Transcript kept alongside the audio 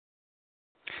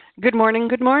Good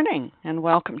morning, and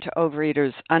welcome to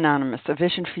Overeaters Anonymous, a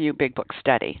Vision for You Big Book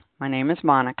study. My name is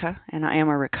Monica, and I am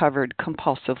a recovered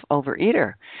compulsive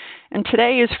overeater. And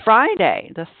today is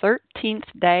Friday, the 13th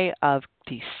day of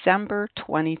December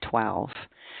 2012.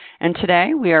 And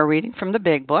today we are reading from the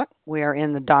Big Book. We are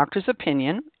in the Doctor's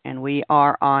Opinion, and we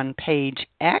are on page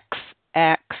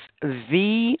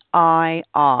XXVII.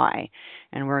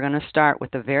 And we're going to start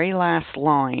with the very last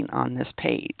line on this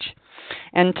page.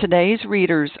 And today's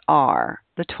readers are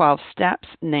the 12 Steps,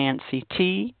 Nancy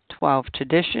T., 12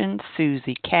 Traditions,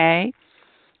 Susie K.,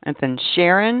 and then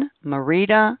Sharon,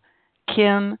 Marita,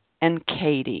 Kim, and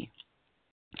Katie.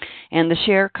 And the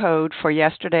share code for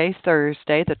yesterday,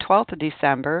 Thursday, the 12th of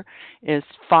December, is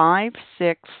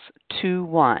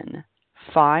 5621.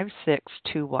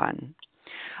 5621.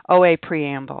 OA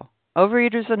Preamble.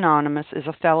 Overeaters Anonymous is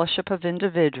a fellowship of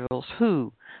individuals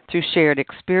who, through shared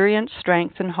experience,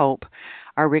 strength, and hope,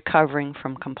 are recovering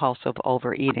from compulsive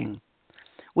overeating.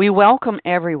 We welcome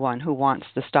everyone who wants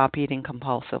to stop eating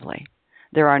compulsively.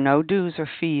 There are no dues or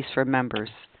fees for members.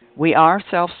 We are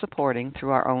self-supporting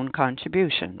through our own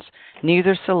contributions,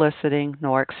 neither soliciting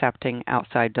nor accepting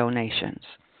outside donations.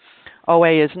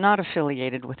 OA is not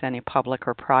affiliated with any public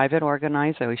or private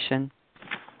organization,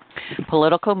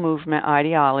 political movement,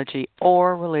 ideology,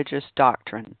 or religious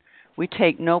doctrine. We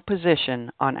take no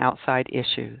position on outside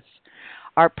issues.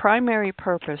 Our primary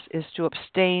purpose is to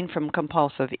abstain from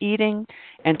compulsive eating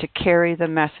and to carry the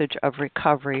message of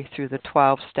recovery through the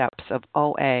 12 steps of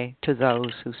OA to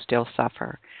those who still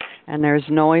suffer. And there's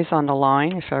noise on the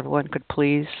line. If everyone could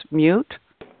please mute.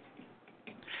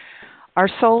 Our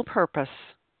sole purpose,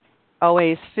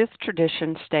 OA's fifth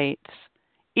tradition states,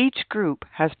 each group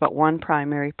has but one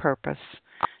primary purpose,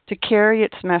 to carry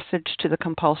its message to the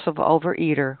compulsive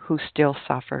overeater who still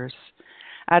suffers.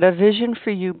 At a Vision for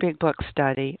You Big Book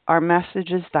study, our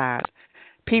message is that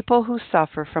people who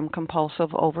suffer from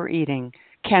compulsive overeating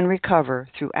can recover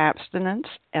through abstinence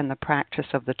and the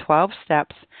practice of the 12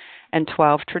 steps and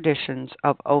 12 traditions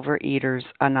of Overeaters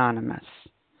Anonymous.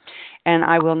 And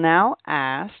I will now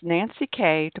ask Nancy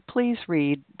K. to please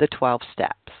read the 12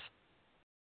 steps.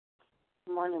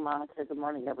 Good morning, Monica. Good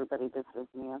morning, everybody. This is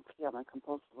Nancy. I'm a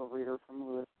compulsive overeater from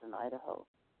Lewiston, Idaho.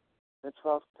 The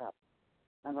 12 steps.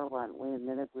 Number 1, we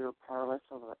admitted we were powerless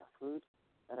over our food,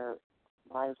 that our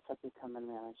lives had become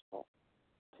unmanageable.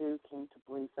 2, came to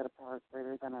believe that a power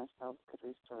greater than ourselves could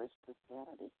restore us to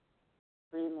sanity.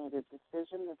 3, made a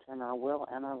decision to turn our will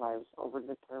and our lives over to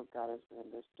the care of God as we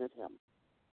understood Him.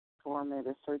 4, made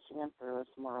a searching and fearless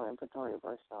moral inventory of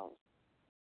ourselves.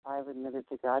 5, admitted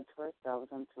to God, to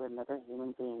ourselves, and to another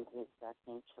human being the exact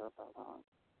nature of our wrong.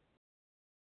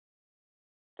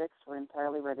 6, we're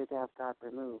entirely ready to have God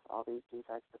remove all these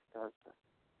defects of character.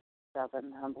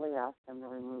 7, humbly asked Him to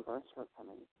remove our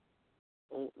shortcomings.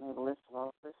 8, made a list of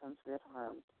all persons we had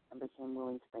harmed and became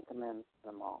willing to make amends to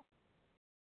them all.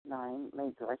 9,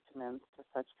 made direct amends to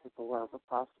such people wherever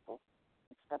possible,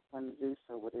 except when to do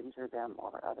so would injure them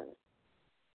or others.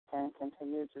 10,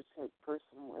 continued to take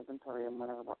personal inventory and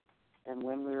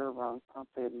when we were wrong,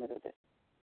 promptly admitted it.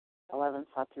 11,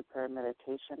 sought through prayer and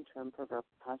meditation to improve our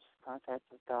conscious contact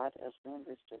with God as we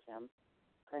understood Him,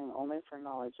 praying only for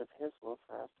knowledge of His will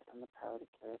for us and the power to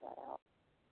carry that out.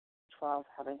 12,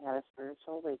 having had a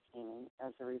spiritual awakening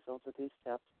as a result of these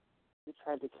steps, we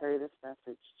tried to carry this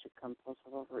message to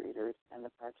compulsive overeaters and to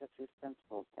practice these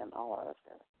principles in all our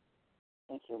affairs.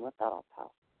 Thank you. With that, I'll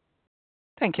pass.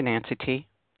 Thank you, Nancy T.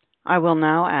 I will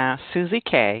now ask Susie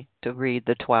K. to read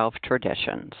the 12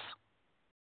 traditions.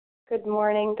 Good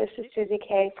morning. This is Susie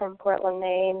K. from Portland,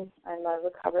 Maine. I'm a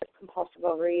recovered compulsive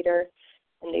overeater,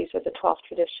 and these are the 12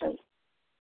 traditions.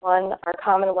 1, our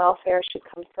common welfare should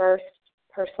come first.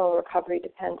 Personal recovery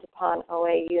depends upon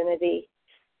OA unity.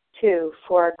 2,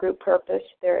 for our group purpose,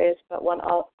 there is but one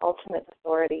ultimate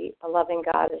authority, a loving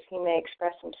God as He may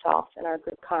express Himself in our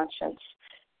group conscience.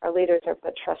 Our leaders are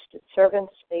but trusted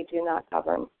servants. They do not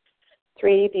govern.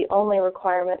 3, the only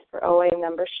requirement for OA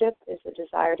membership is the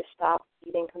desire to stop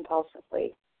eating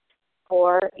compulsively.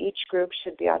 4, each group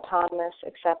should be autonomous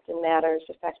except in matters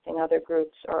affecting other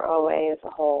groups or OA as a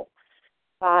whole.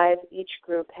 5, each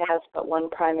group has but one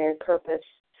primary purpose,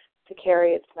 to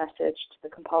carry its message to the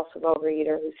compulsive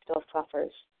overeater who still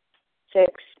suffers.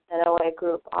 6, an OA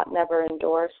group ought never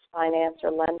endorse, finance,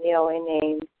 or lend the OA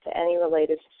name to any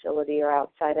related facility or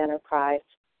outside enterprise,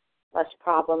 lest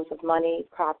problems of money,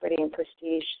 property, and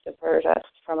prestige divert us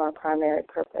from our primary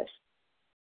purpose.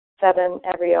 7,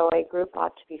 every OA group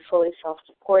ought to be fully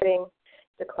self-supporting,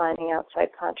 declining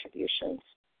outside contributions.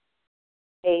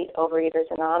 8, Overeaters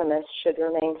Anonymous should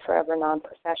remain forever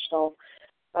non-professional,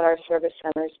 but our service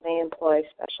centers may employ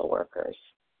special workers.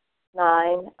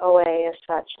 9, OA as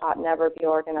such ought never be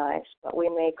organized, but we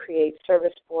may create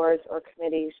service boards or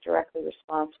committees directly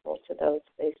responsible to those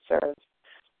they serve.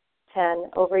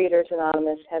 10, Overeaters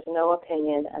Anonymous has no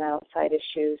opinion on outside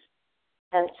issues,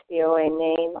 hence the OA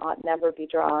name ought never be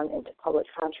drawn into public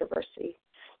controversy.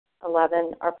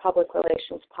 11, our public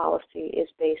relations policy is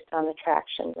based on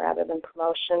attraction rather than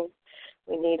promotion.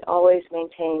 We need always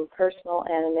maintain personal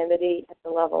anonymity at the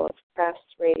level of press,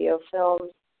 radio,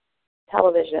 films,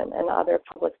 television, and other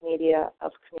public media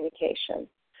of communication.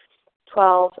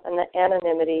 12, and the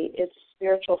anonymity is the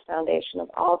spiritual foundation of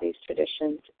all these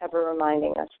traditions, ever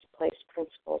reminding us to place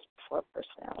principles before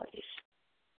personalities.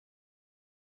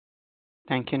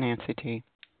 Thank you, Nancy T.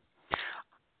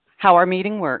 How our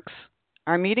meeting works.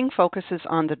 Our meeting focuses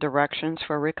on the directions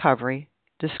for recovery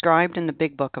described in the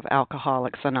Big Book of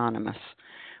Alcoholics Anonymous.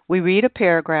 We read a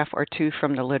paragraph or two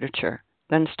from the literature,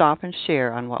 then stop and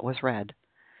share on what was read.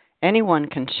 Anyone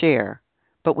can share,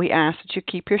 but we ask that you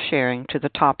keep your sharing to the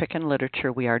topic and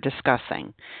literature we are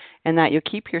discussing, and that you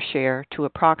keep your share to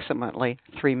approximately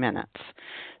 3 minutes.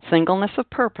 Singleness of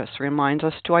purpose reminds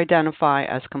us to identify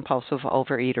as compulsive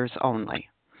overeaters only.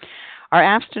 Our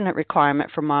abstinent requirement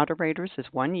for moderators is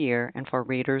 1 year, and for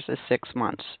readers is 6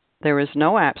 months. There is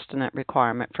no abstinent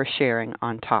requirement for sharing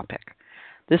on topic.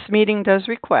 This meeting does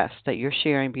request that your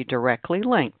sharing be directly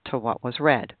linked to what was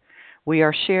read. We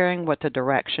are sharing what the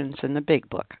directions in the Big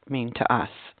Book mean to us.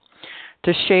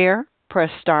 To share,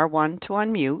 press star 1 to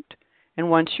unmute, and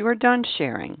once you are done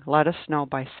sharing, let us know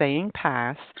by saying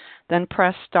pass, then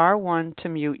press star 1 to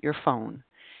mute your phone.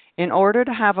 In order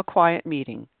to have a quiet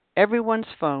meeting,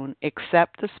 everyone's phone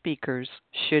except the speaker's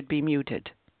should be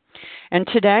muted. And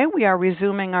today we are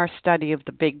resuming our study of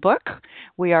the Big Book.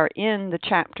 We are in the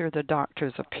chapter The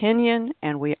Doctor's Opinion,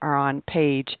 and we are on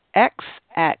page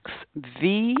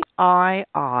XXVII,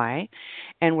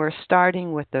 and we're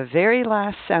starting with the very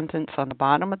last sentence on the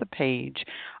bottom of the page.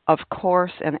 Of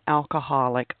course, an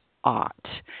alcoholic ought.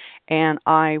 And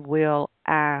I will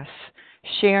ask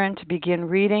Sharon to begin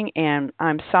reading, and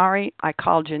I'm sorry I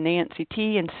called you Nancy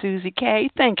T. and Susie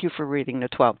K. Thank you for reading the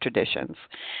 12 Traditions.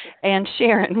 And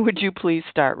Sharon, would you please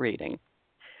start reading?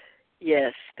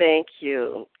 Yes, thank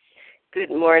you.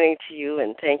 Good morning to you,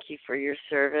 and thank you for your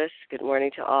service. Good morning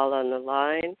to all on the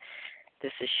line.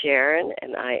 This is Sharon,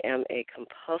 and I am a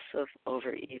compulsive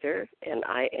overeater, and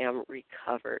I am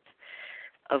recovered.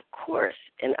 Of course,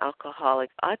 an alcoholic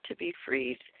ought to be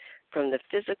freed from the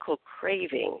physical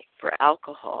craving for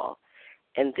alcohol,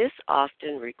 and this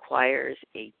often requires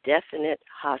a definite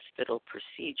hospital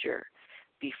procedure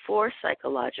before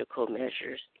psychological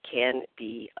measures can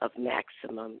be of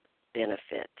maximum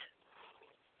benefit.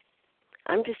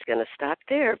 I'm just going to stop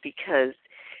there because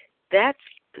that's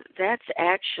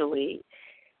actually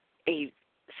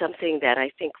something that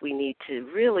I think we need to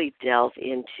really delve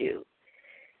into.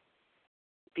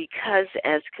 Because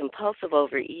as compulsive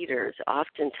overeaters,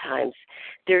 oftentimes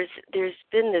there's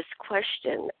been this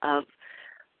question of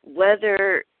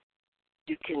whether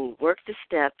you can work the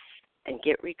steps and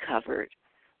get recovered,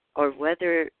 or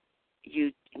whether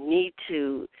you need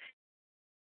to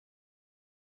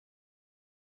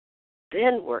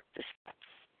then work the steps.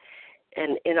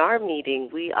 And in our meeting,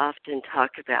 we often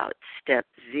talk about step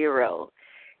 0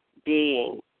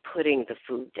 being putting the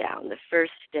food down. The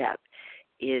first step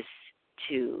is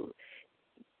to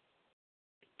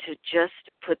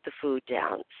just put the food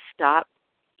down. Stop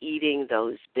eating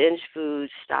those binge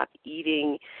foods. Stop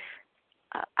eating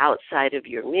outside of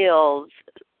your meals.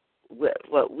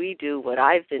 What we do, what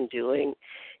I've been doing,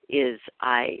 is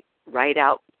I write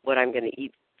out what I'm going to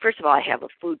eat. First of all, I have a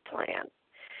food plan,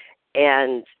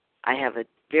 and I have a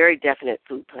very definite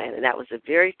food plan, and that was the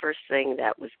very first thing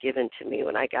that was given to me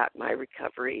when I got my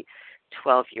recovery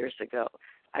 12 years ago.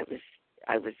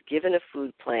 I was given a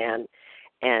food plan,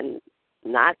 and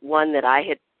not one that I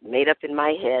had made up in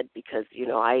my head because,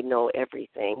 I know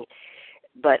everything,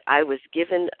 but I was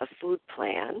given a food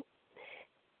plan,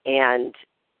 and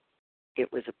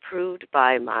it was approved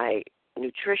by my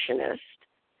nutritionist,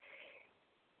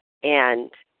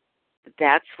 and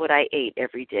that's what I ate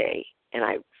every day. And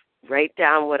I write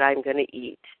down what I'm going to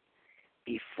eat.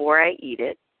 Before I eat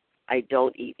it, I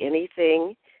don't eat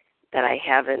anything that I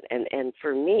haven't, and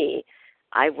for me,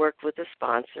 I work with a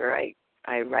sponsor.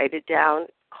 I write it down,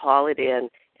 call it in,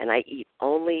 and I eat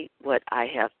only what I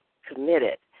have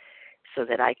committed so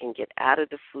that I can get out of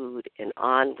the food and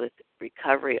on with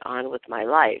recovery, on with my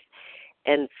life.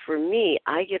 And for me,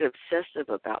 I get obsessive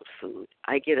about food.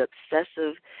 I get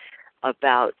obsessive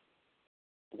about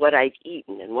what I've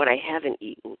eaten and what I haven't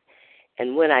eaten.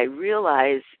 And when I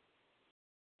realize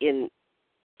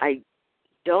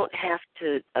don't have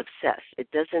to obsess.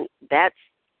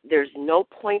 There's no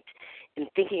point in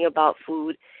thinking about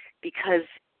food because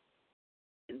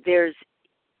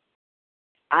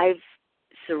I've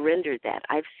surrendered that.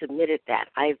 I've submitted that.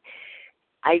 I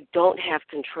don't have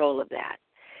control of that.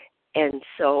 And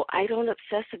so I don't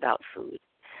obsess about food.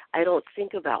 I don't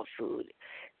think about food.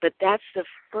 But that's the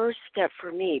first step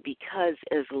for me, because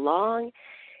as long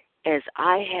as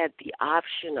I had the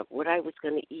option of what I was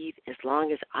going to eat, as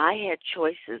long as I had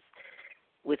choices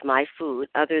with my food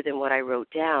other than what I wrote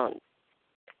down,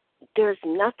 there's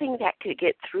nothing that could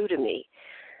get through to me.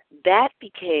 That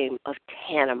became of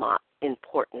tantamount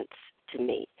importance to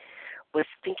me, was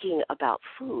thinking about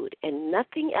food, and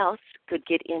nothing else could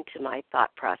get into my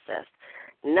thought process.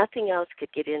 Nothing else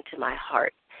could get into my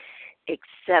heart,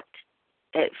 except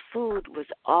that food was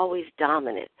always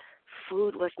dominant.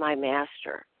 Food was my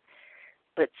master.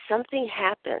 But something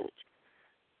happened.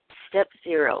 Step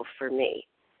 0 for me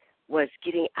was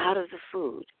getting out of the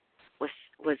food,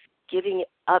 was giving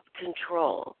up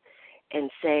control and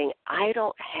saying, I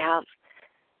don't have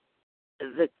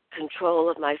the control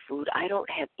of my food. I don't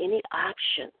have any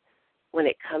option when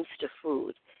it comes to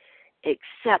food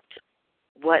except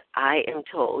what I am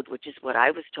told, which is what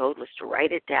I was told, was to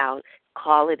write it down,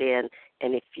 call it in,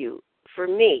 and for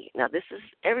me, now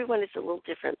everyone is a little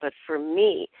different, but for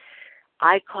me,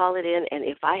 I call it in, and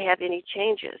if I have any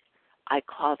changes, I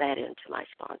call that in to my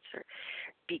sponsor.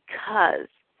 Because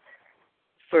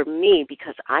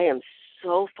I am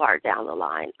so far down the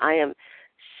line, I am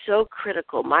so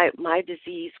critical. My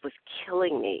disease was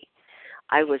killing me.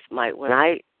 When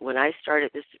I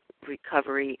started this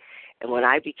recovery, and when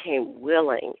I became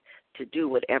willing to do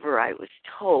whatever I was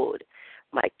told,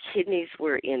 my kidneys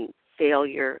were in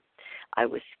failure. I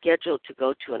was scheduled to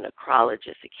go to a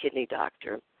nephrologist, a kidney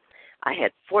doctor. I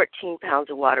had 14 pounds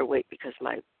of water weight because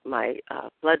my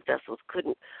blood vessels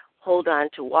couldn't hold on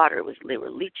to water. They were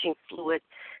leaching fluid.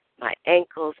 My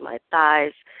ankles, my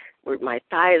thighs were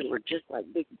just like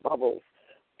big bubbles.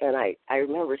 And I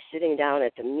remember sitting down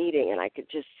at the meeting, and I could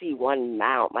just see one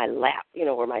mound, my lap,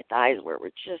 where my thighs were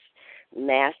just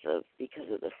massive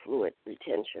because of the fluid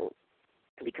retention,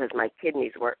 because my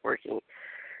kidneys weren't working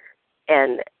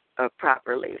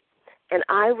properly. And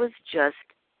I was just,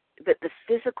 but the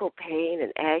physical pain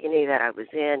and agony that I was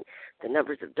in, the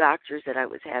numbers of doctors that I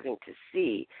was having to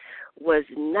see, was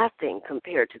nothing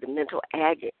compared to the mental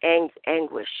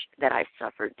anguish that I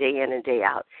suffered day in and day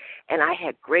out. And I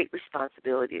had great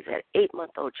responsibilities. I had an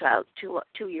 8-month-old child,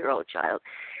 2-year-old child,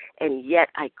 and yet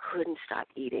I couldn't stop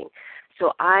eating.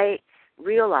 So I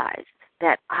realized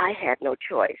that I had no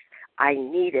choice. I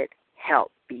needed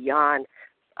help beyond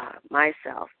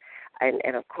myself.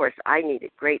 And of course, I needed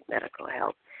great medical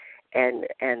help. And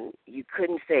you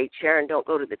couldn't say, Sharon, don't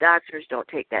go to the doctors, don't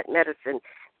take that medicine.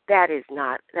 That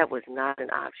was not an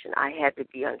option. I had to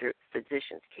be under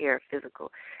physician's care,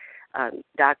 physical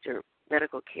doctor,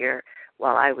 medical care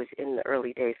while I was in the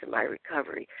early days of my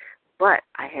recovery. But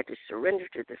I had to surrender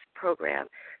to this program,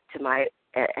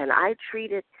 and I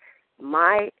treated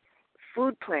my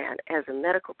food plan as a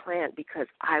medical plan because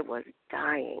I was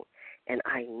dying and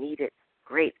I needed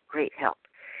great, great help.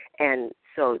 And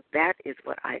so that is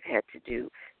what I've had to do.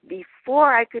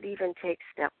 Before I could even take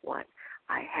step 1,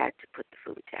 I had to put the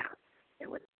food down.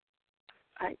 And with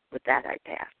that, I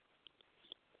pass.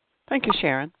 Thank you,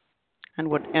 Sharon. And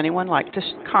would anyone like to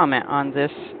comment on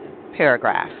this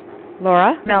paragraph?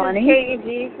 Laura? Melanie? Katie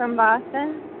G. from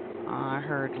Boston. I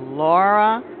heard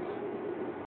Laura,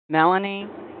 Melanie,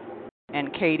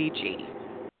 and Katie G.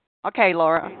 Okay,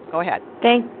 Laura, go ahead.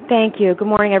 Thank you. Good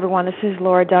morning, everyone. This is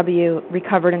Laura W.,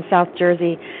 recovered in South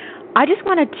Jersey. I just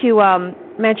wanted to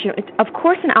mention, of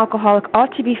course, an alcoholic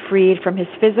ought to be freed from his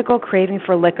physical craving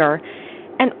for liquor.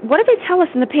 And what do they tell us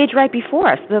in the page right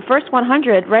before us? The first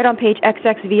 100, right on page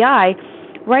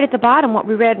XXVI, right at the bottom, what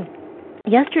we read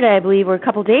yesterday, I believe, or a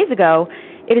couple days ago,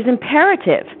 it is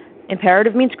imperative.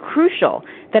 Imperative means crucial,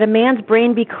 that a man's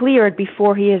brain be cleared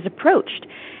before he is approached,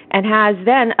 and has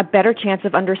then a better chance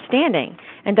of understanding.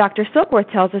 And Dr.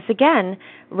 Silkworth tells us again,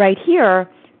 right here,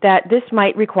 that this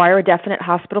might require a definite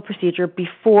hospital procedure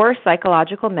before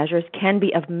psychological measures can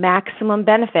be of maximum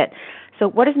benefit. So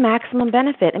what is maximum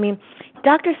benefit? I mean,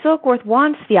 Dr. Silkworth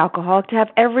wants the alcoholic to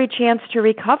have every chance to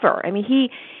recover. I mean,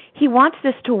 he wants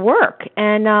this to work.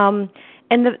 And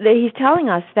he's telling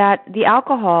us that the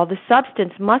alcohol, the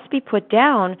substance, must be put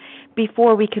down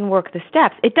before we can work the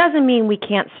steps. It doesn't mean we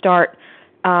can't start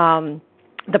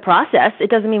the process. It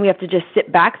doesn't mean we have to just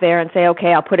sit back there and say,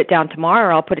 okay, I'll put it down tomorrow,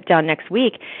 or I'll put it down next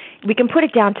week. We can put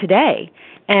it down today.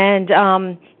 And,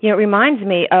 it reminds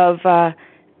me of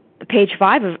page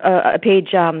 5 of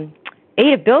page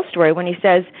ate Bill's story when he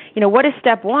says, what is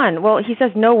step one? Well, he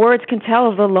says, no words can tell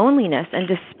of the loneliness and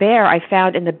despair I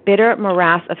found in the bitter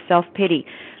morass of self-pity.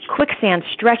 Quicksand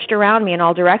stretched around me in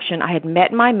all directions. I had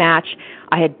met my match.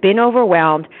 I had been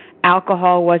overwhelmed.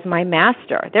 Alcohol was my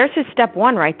master. There's his step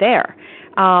one right there.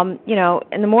 And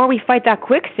the more we fight that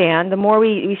quicksand, the more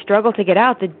we struggle to get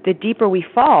out, the deeper we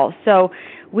fall. So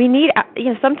we need,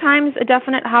 sometimes a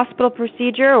definite hospital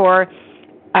procedure or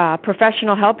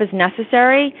professional help is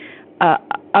necessary.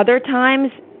 Other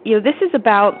times, this is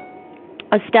about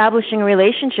establishing a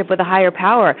relationship with a higher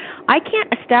power. I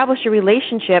can't establish a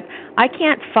relationship. I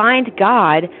can't find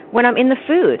God when I'm in the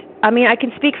food. I mean, I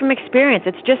can speak from experience.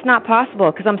 It's just not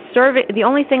possible because the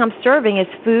only thing I'm serving is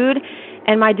food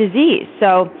and my disease.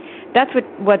 So that's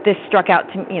what this stood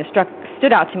out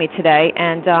to me today,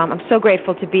 and I'm so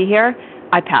grateful to be here.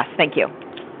 I pass. Thank you.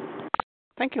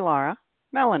 Thank you, Laura.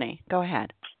 Melanie, go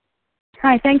ahead.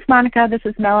 Hi, thanks, Monica. This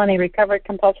is Melanie, recovered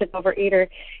compulsive overeater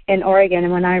in Oregon.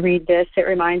 And when I read this, it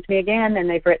reminds me again, and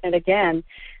they've written it again,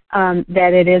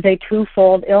 that it is a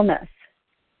twofold illness.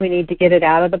 We need to get it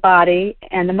out of the body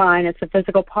and the mind. It's a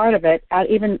physical part of it,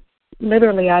 even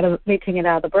literally reaching it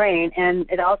out of the brain. And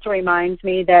it also reminds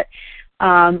me that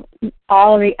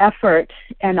all the effort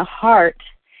and the heart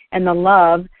and the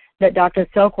love that Dr.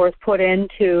 Silkworth put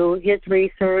into his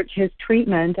research, his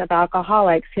treatment of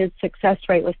alcoholics, his success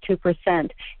rate was 2%,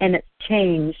 and it's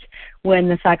changed when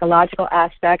the psychological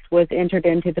aspect was entered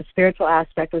into, the spiritual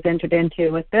aspect was entered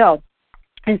into with Bill.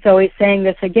 And so he's saying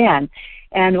this again.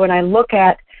 And when I look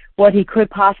at what he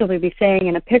could possibly be saying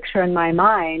in a picture in my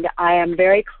mind, I am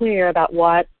very clear about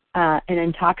what an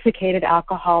intoxicated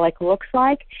alcoholic looks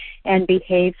like and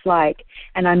behaves like.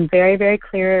 And I'm very, very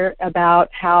clear about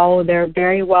how they're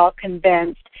very well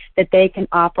convinced that they can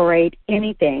operate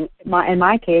anything. In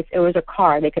my case, it was a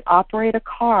car. They could operate a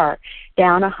car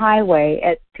down a highway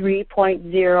at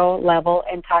 3.0 level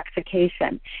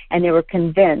intoxication. And they were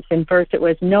convinced. And first it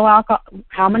was no alcohol.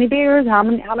 How many beers? How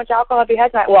much alcohol have you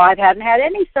had tonight? Well, I haven't had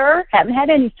any, sir. Haven't had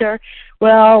any, sir.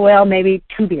 Well, maybe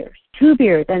 2 beers. 2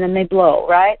 beers, and then they blow,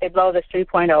 right? They blow this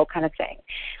 3.0 kind of thing.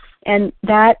 And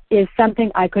that is something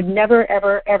I could never,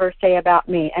 ever, ever say about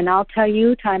me. And I'll tell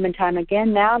you time and time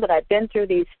again now that I've been through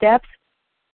these steps,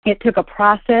 it took a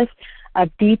process of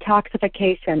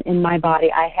detoxification in my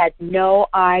body. I had no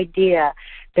idea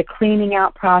the cleaning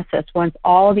out process. Once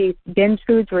all these binge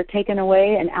foods were taken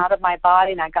away and out of my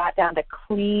body and I got down to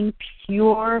clean,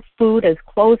 pure food as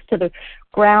close to the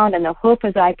ground and the hoof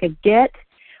as I could get,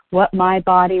 what my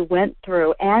body went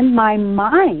through and my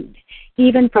mind,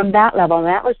 even from that level. And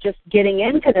that was just getting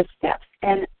into the steps.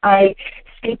 And I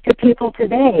speak to people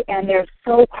today, and they're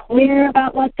so clear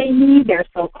about what they need. They're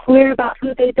so clear about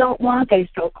who they don't want. They're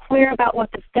so clear about what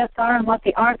the steps are and what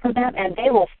they aren't for them, and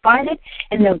they will fight it,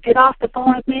 and they'll get off the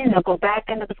phone with me, and they'll go back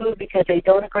into the food because they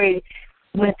don't agree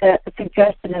with the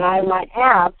suggestion that I might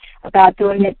have about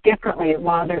doing it differently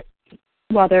while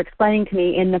they're explaining to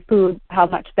me in the food how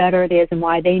much better it is and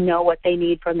why they know what they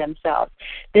need from themselves.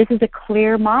 This is a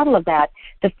clear model of that.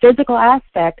 The physical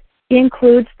aspect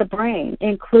includes the brain,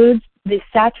 includes the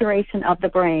saturation of the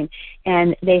brain.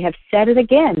 And they have said it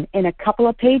again in a couple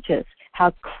of pages,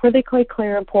 how critically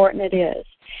clear important it is.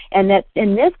 And that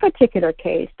in this particular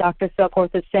case, Dr.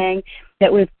 Silkworth is saying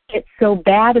that we've get so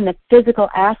bad in the physical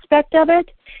aspect of it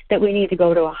that we need to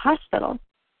go to a hospital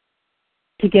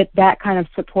to get that kind of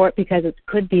support, because it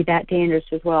could be that dangerous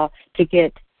as well to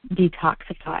get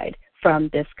detoxified from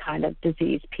this kind of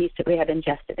disease piece that we have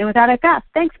ingested. And with that, I pass.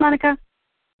 Thanks, Monica.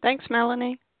 Thanks,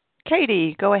 Melanie.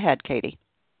 Katie, go ahead, Katie.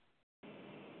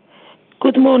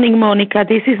 Good morning, Monica.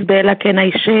 This is Bella. Can I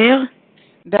share?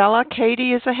 Bella,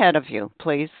 Katie is ahead of you,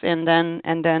 please, and then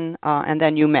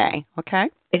you may. Okay.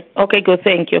 Okay, good.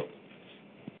 Thank you.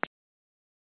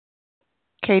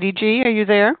 Katie G, are you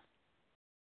there?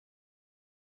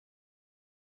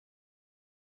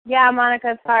 Yeah,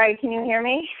 Monica, sorry. Can you hear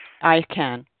me? I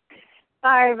can.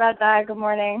 Sorry about that. Good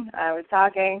morning. I was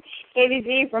talking. Katie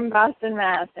G from Boston,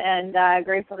 Mass, and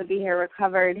grateful to be here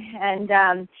recovered. And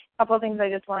a couple of things I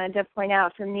just wanted to point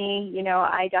out for me.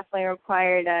 I definitely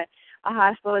required a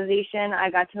hospitalization.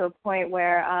 I got to a point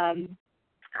where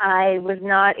I was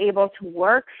not able to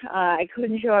work. I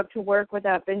couldn't show up to work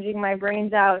without binging my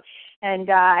brains out.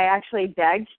 And I actually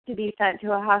begged to be sent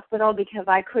to a hospital because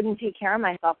I couldn't take care of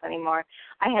myself anymore.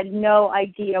 I had no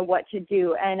idea what to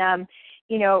do. And,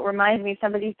 it reminds me,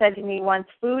 somebody said to me once,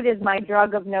 food is my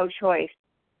drug of no choice,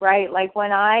 right? Like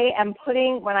when I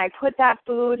put that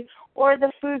food or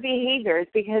the food behaviors,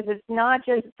 because it's not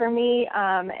just for me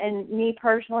and me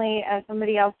personally, as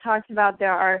somebody else talked about,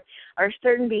 there are are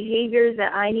certain behaviors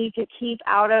that I need to keep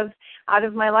out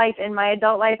of my life. In my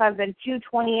adult life, I've been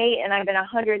 228 and I've been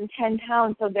 110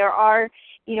 pounds. So there are,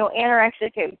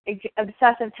 anorexic,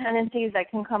 obsessive tendencies that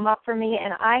can come up for me,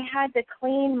 and I had to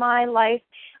clean my life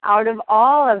out of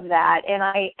all of that. And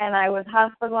I was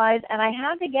hospitalized, and I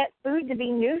had to get food to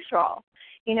be neutral.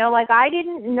 I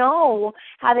didn't know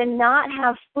how to not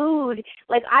have food.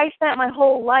 I spent my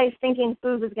whole life thinking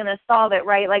food was going to solve it,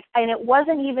 right? And it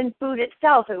wasn't even food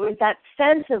itself. It was that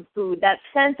sense of food, that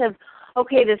sense of,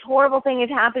 okay, this horrible thing is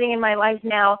happening in my life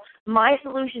now. My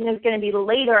solution is going to be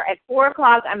later at 4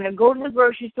 o'clock. I'm going to go to the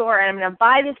grocery store, and I'm going to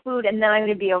buy this food, and then I'm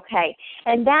going to be okay.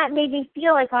 And that made me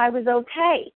feel like I was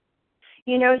okay.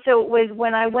 So it was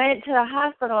when I went to the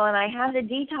hospital and I had the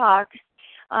detox,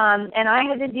 and I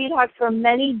had to detox from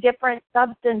many different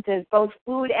substances, both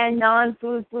food and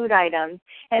non-food food items,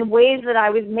 and ways that I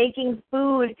was making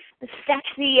food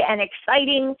sexy and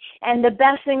exciting and the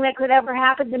best thing that could ever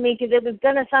happen to me because it was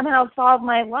going to somehow solve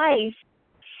my life.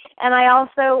 And I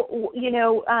also,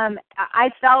 I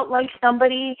felt like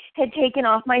somebody had taken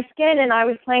off my skin and I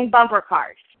was playing bumper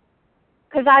cars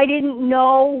because I didn't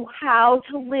know how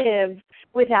to live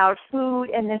without food,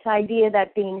 and this idea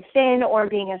that being thin or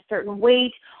being a certain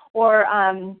weight or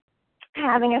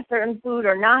having a certain food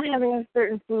or not having a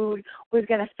certain food was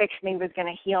going to fix me, was going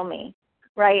to heal me,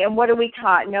 right? And what are we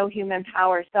taught? No human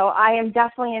power. So I am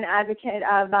definitely an advocate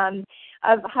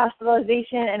of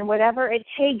hospitalization and whatever it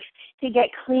takes to get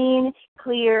clean,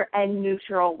 clear, and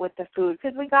neutral with the food,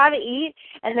 because we got to eat,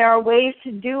 and there are ways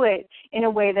to do it in a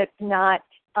way that's not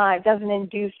doesn't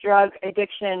induce drug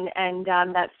addiction and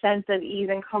that sense of ease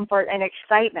and comfort and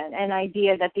excitement, an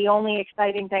idea that the only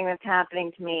exciting thing that's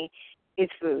happening to me is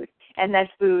food, and that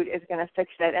food is going to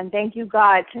fix it. And thank you,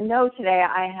 God, to know today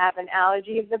I have an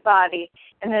allergy of the body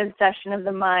and an obsession of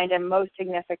the mind, and most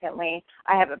significantly,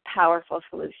 I have a powerful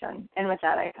solution. And with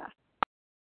that, I pass.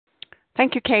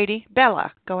 Thank you, Katie.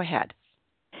 Bella, go ahead.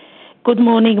 Good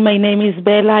morning. My name is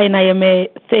Bella, and I am a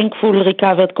thankful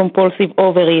recovered compulsive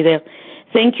overeater.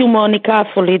 Thank you, Monica,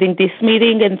 for leading this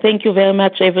meeting, and thank you very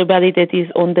much, everybody that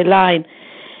is on the line.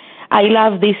 I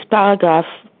love this paragraph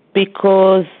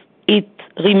because it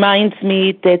reminds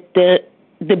me that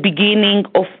the beginning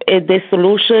of the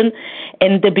solution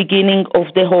and the beginning of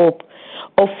the hope.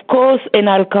 Of course, an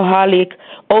alcoholic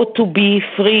ought to be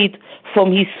freed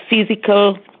from his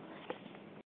physical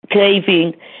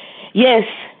craving. Yes,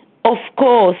 of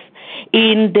course,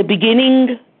 in the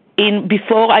beginning,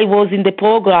 before I was in the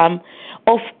program,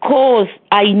 of course,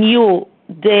 I knew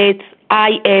that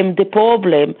I am the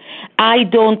problem. I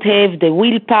don't have the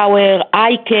willpower.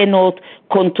 I cannot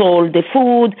control the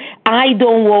food. I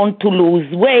don't want to lose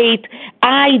weight.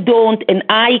 I don't, and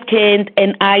I can't,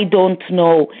 and I don't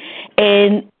know.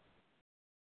 And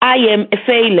I am a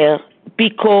failure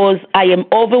because I am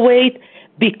overweight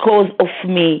because of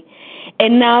me.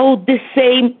 And now the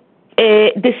same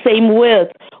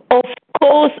word. Of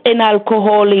course, an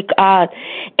alcoholic are.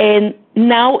 And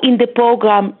now in the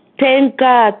program, thank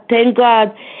God,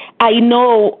 I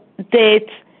know that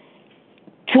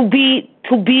to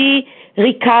be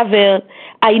recovered,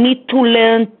 I need to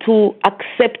learn to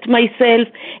accept myself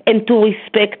and to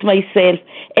respect myself.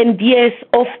 And yes,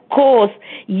 of course,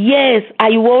 yes,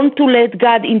 I want to let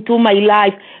God into my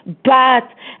life, but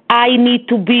I need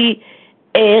to be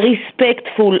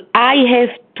respectful. I have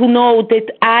to know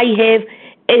that I have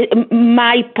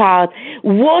my part.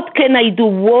 What can I do?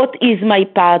 What is my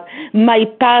part? My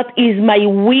part is my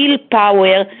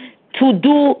willpower to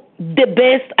do the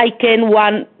best I can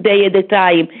one day at a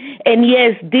time. And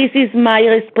yes, this is my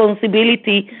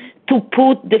responsibility to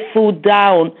put the food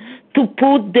down, to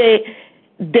put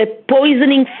the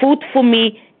poisoning food for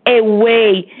me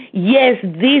away. Yes,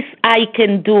 this I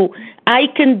can do. I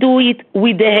can do it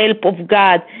with the help of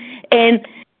God. And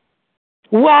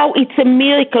wow, it's a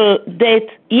miracle that,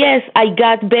 yes, I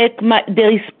got back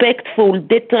the respectful,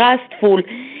 the trustful.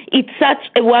 It's such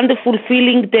a wonderful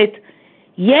feeling that,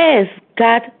 yes,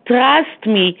 God trusts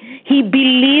me. He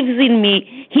believes in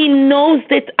me. He knows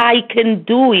that I can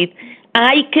do it.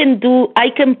 I can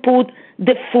put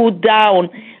the food down.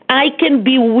 I can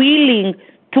be willing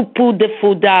to put the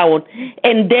food down.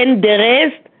 And then the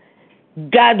rest,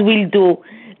 God will do.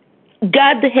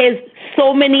 God has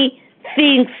so many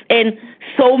things and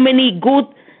so many good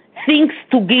things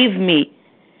to give me.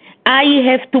 I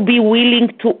have to be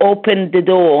willing to open the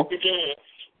door.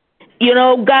 You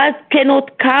know, God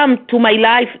cannot come to my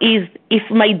life if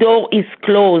my door is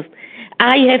closed.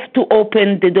 I have to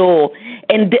open the door.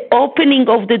 And the opening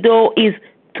of the door is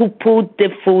to put the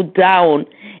food down.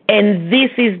 And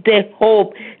this is the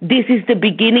hope. This is the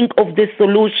beginning of the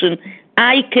solution.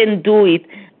 I can do it.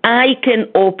 I can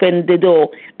open the door.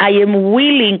 I am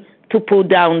willing to put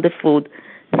down the food.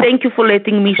 Thank you for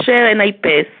letting me share, and I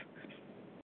pass.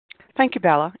 Thank you,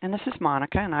 Bella. And this is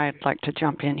Monica, and I'd like to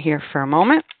jump in here for a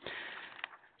moment.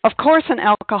 Of course, an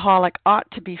alcoholic ought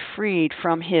to be freed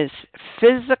from his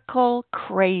physical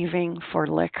craving for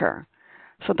liquor.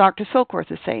 So Dr.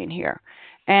 Silkworth is saying here.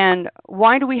 And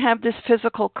why do we have this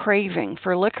physical craving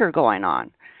for liquor going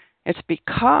on? It's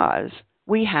because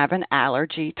we have an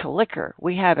allergy to liquor.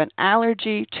 We have an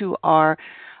allergy to our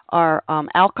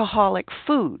alcoholic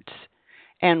foods.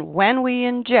 And when we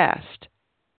ingest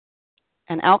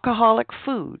an alcoholic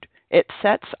food, it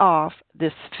sets off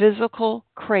this physical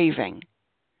craving.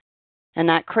 And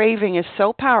that craving is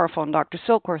so powerful, and Dr.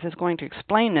 Silkworth is going to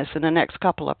explain this in the next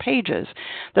couple of pages,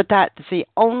 that that's the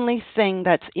only thing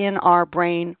that's in our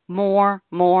brain, more,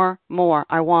 more, more.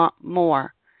 I want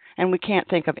more. And we can't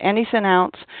think of anything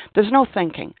else. There's no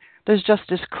thinking. There's just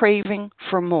this craving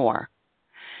for more.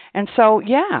 And so,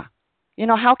 yeah,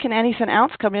 how can anything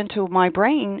else come into my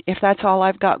brain if that's all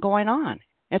I've got going on,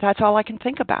 if that's all I can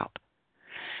think about?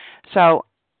 So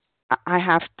I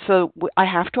have to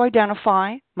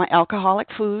identify my alcoholic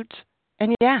foods,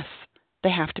 and yes,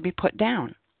 they have to be put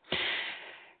down.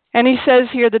 And he says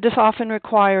here that this often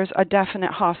requires a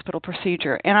definite hospital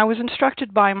procedure. And I was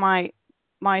instructed by my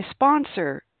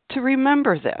sponsor to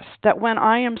remember this, that when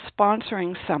I am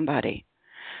sponsoring somebody,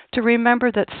 to remember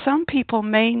that some people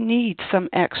may need some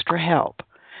extra help.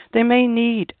 They may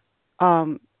need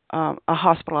a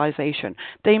hospitalization.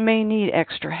 They may need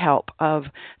extra help of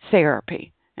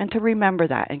therapy. And to remember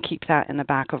that and keep that in the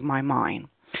back of my mind.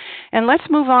 And let's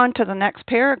move on to the next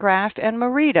paragraph. And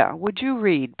Marita, would you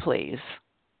read, please?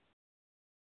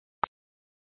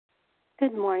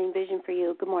 Good morning, Vision for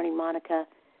You. Good morning, Monica.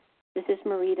 This is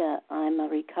Marita. I'm a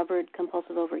recovered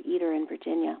compulsive overeater in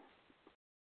Virginia.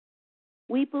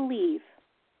 We believe,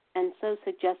 and so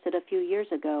suggested a few years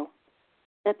ago,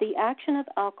 that the action of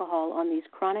alcohol on these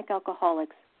chronic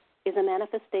alcoholics is a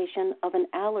manifestation of an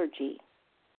allergy,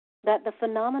 that the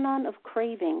phenomenon of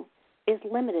craving is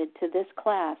limited to this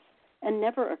class and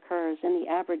never occurs in the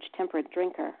average temperate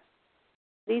drinker.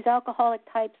 These alcoholic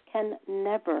types can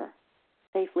never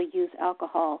safely use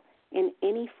alcohol in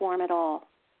any form at all.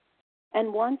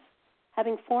 And once,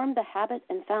 having formed the habit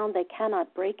and found they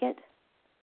cannot break it,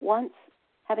 once,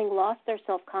 having lost their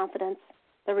self-confidence,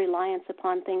 their reliance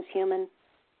upon things human,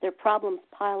 their problems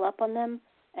pile up on them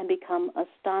and become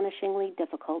astonishingly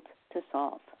difficult to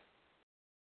solve.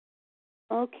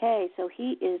 Okay, so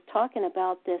he is talking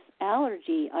about this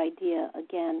allergy idea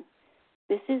again.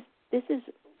 This is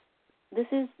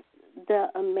the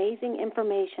amazing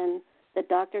information that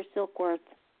Dr. Silkworth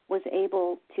was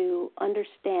able to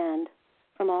understand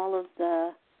from all of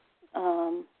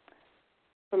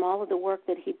the work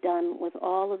that he'd done with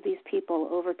all of these people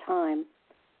over time,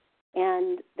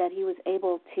 and that he was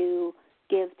able to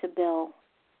give to Bill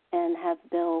and have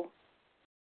Bill,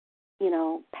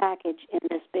 package in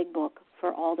this big book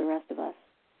for all the rest of us.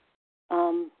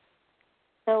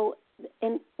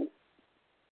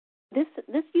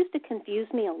 This used to confuse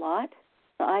me a lot,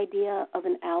 the idea of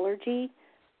an allergy,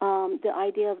 the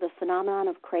idea of the phenomenon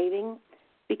of craving,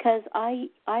 because I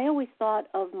always thought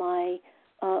of the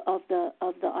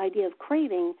idea of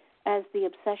craving as the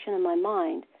obsession in my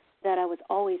mind, that I was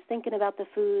always thinking about the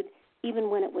food, even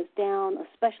when it was down,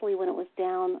 especially when it was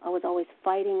down. I was always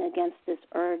fighting against this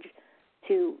urge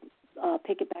to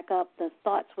pick it back up. The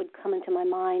thoughts would come into my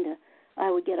mind.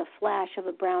 I would get a flash of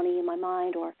a brownie in my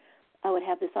mind, or I would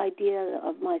have this idea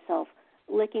of myself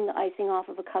licking the icing off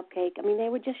of a cupcake. I mean, they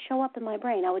would just show up in my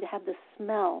brain. I would have the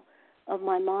smell of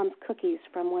my mom's cookies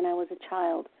from when I was a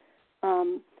child.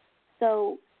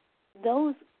 So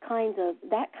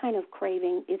that kind of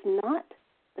craving is not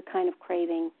the kind of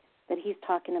craving that he's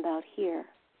talking about here.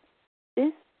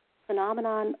 This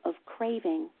phenomenon of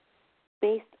craving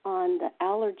based on the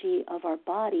allergy of our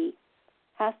body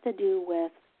has to do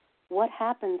with what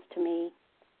happens to me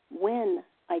when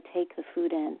I take the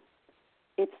food in.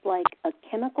 It's like a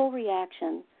chemical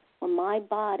reaction when my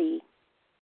body,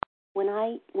 when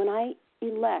I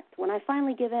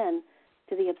finally give in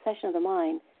to the obsession of the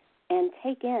mind and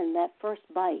take in that first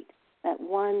bite, that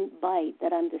one bite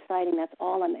that I'm deciding that's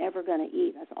all I'm ever going to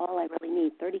eat, that's all I really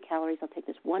need, 30 calories, I'll take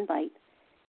this one bite,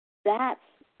 that's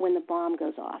when the bomb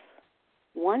goes off.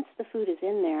 Once the food is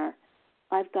in there,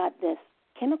 I've got this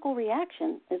chemical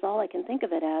reaction, is all I can think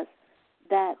of it as,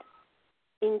 that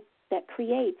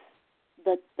creates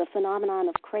the phenomenon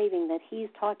of craving that he's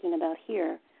talking about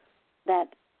here, that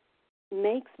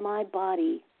makes my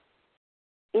body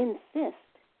insist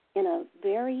in a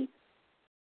very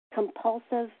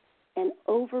compulsive and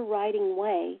overriding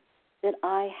way that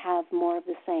I have more of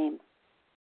the same.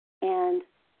 And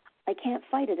I can't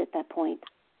fight it at that point.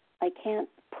 I can't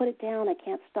put it down. I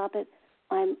can't stop it.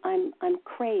 I'm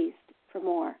crazed for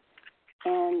more.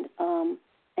 And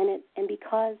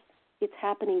because it's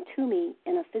happening to me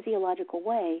in a physiological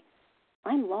way,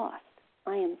 I'm lost.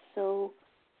 I am so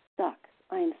stuck.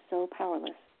 I am so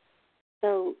powerless.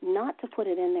 So not to put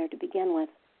it in there to begin with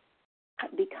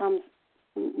becomes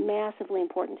massively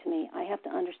important to me. I have to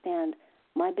understand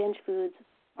my binge foods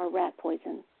are rat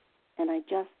poison, and I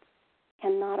just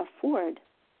cannot afford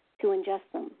to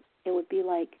ingest them. It would be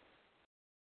like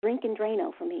drink and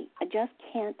Drano for me. I just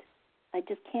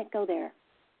can't go there.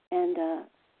 And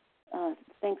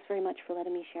thanks very much for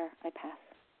letting me share. I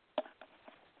pass.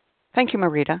 Thank you,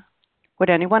 Marita. Would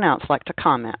anyone else like to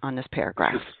comment on this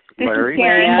paragraph? Larry?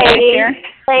 Lady.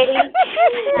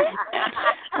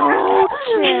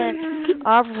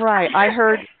 All right. I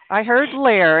heard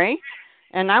Larry,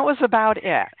 and that was about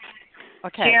it.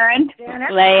 Okay. Sharon.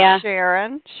 Leah.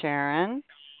 Sharon.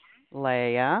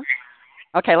 Leah.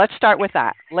 Okay, let's start with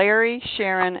that. Larry,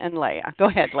 Sharon, and Leah. Go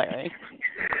ahead, Larry.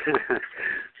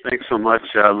 Thanks so much,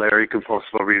 Larry,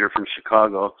 compulsive overeater from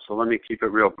Chicago. So let me keep it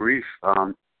real brief.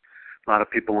 A lot of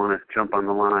people want to jump on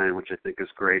the line, which I think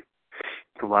is great.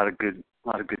 It's a lot of good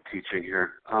teaching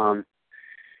here.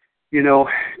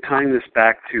 Tying this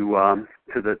back to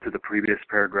the previous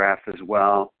paragraph as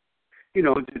well.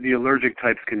 The allergic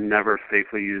types can never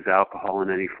safely use alcohol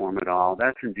in any form at all.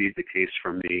 That's indeed the case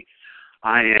for me.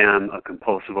 I am a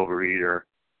compulsive overeater.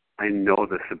 I know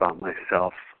this about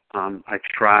myself. I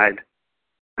tried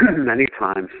many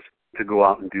times to go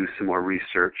out and do some more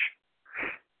research,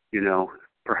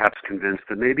 perhaps convinced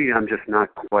that maybe I'm just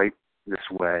not quite this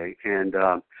way. And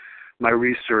my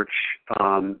research,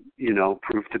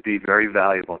 proved to be very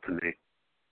valuable to me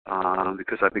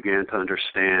because I began to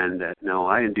understand that, no,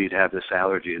 I indeed have this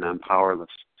allergy and I'm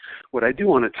powerless. What I do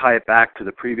want to tie it back to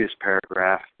the previous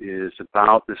paragraph is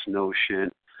about this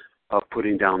notion of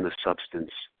putting down the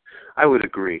substance. I would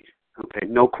agree. Okay,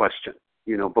 no question.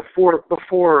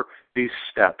 Before these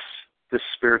steps, this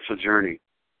spiritual journey,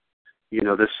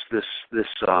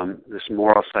 this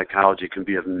moral psychology can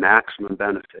be of maximum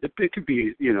benefit. It could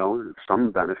be,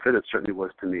 some benefit. It certainly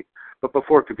was to me. But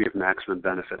before it could be of maximum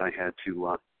benefit, I had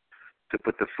to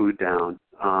put the food down.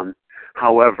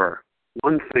 However,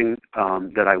 one thing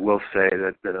that I will say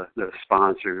that the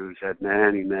sponsor who's had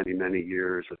many, many, many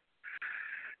years of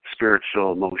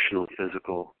spiritual, emotional,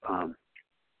 physical,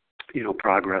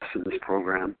 progress in this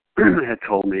program had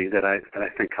told me that I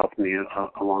think helped me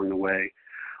along the way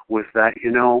was that,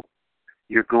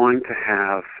 you're going to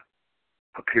have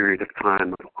a period of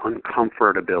time of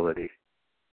uncomfortability,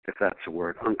 if that's a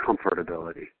word,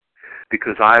 uncomfortability.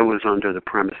 Because I was under the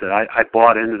premise that I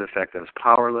bought into the fact that I was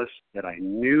powerless, that I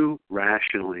knew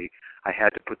rationally I had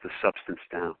to put the substance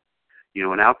down.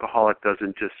 An alcoholic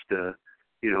doesn't just,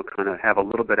 kind of have a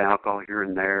little bit of alcohol here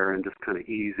and there and just kind of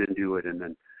ease into it and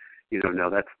then, no,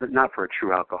 that's not for a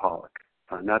true alcoholic,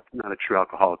 not a true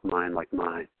alcoholic mind like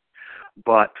mine.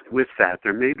 But with that,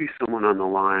 there may be someone on the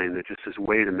line that just says,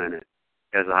 wait a minute,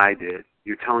 as I did,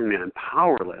 you're telling me I'm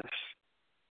powerless.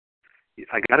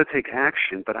 I got to take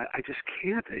action, but I just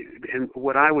can't. And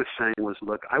what I was saying was,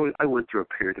 look, I went through a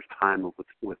period of time of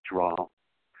withdrawal.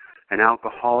 An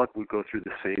alcoholic would go through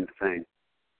the same thing,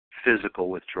 physical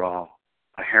withdrawal.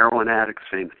 A heroin addict,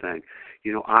 same thing.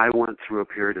 I went through a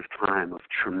period of time of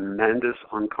tremendous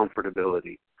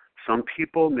uncomfortability. Some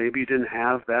people maybe didn't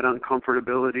have that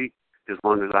uncomfortability as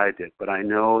long as I did, but I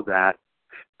know that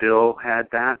Bill had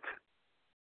that,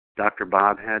 Dr.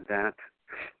 Bob had that.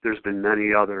 There's been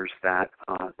many others that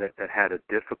had a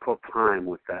difficult time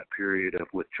with that period of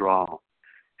withdrawal,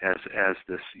 as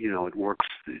this it works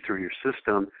through your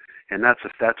system, and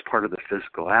that's part of the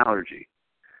physical allergy,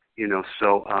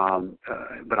 So,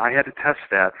 but I had to test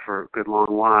that for a good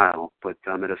long while. But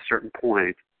at a certain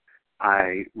point,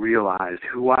 I realized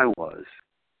who I was,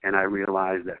 and I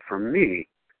realized that for me,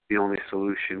 the only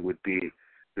solution would be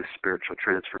this spiritual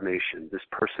transformation, this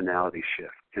personality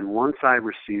shift. And once I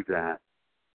received that,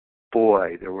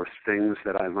 boy, there were things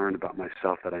that I learned about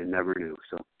myself that I never knew.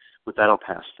 So with that, I'll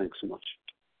pass. Thanks so much.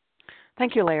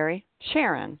 Thank you, Larry.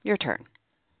 Sharon, your turn.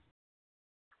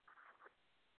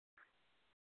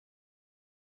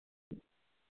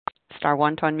 Star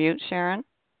 1 to unmute, Sharon.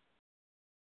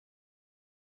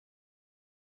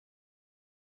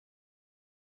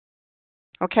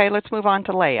 Okay, let's move on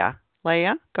to Leah.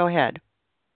 Leah, go ahead.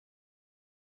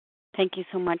 Thank you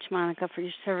so much, Monica, for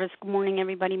your service. Good morning,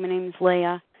 everybody. My name is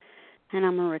Leah, and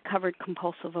I'm a recovered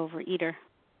compulsive overeater.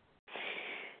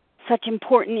 such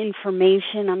important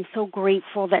information. I'm so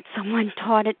grateful that someone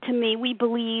taught it to me. We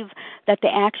believe that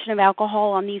the action of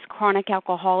alcohol on these chronic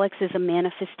alcoholics is a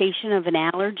manifestation of an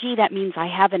allergy. That means I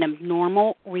have an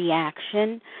abnormal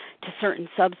reaction to certain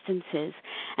substances,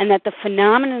 and that the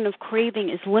phenomenon of craving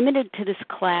is limited to this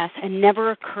class and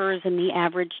never occurs in the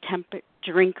average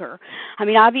drinker. I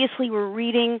mean, obviously we're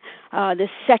reading the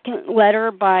second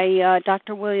letter by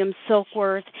Dr. William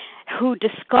Silkworth, who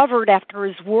discovered after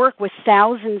his work with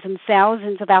thousands and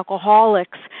thousands of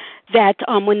alcoholics that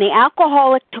when the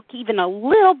alcoholic took even a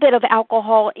little bit of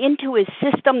alcohol into his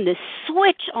system, the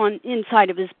switch on inside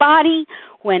of his body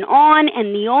went on,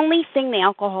 and the only thing the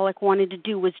alcoholic wanted to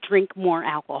do was drink more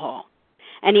alcohol.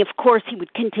 And of course he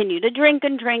would continue to drink,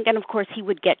 and of course he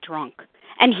would get drunk.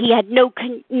 And he had no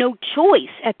choice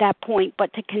at that point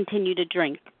but to continue to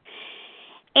drink.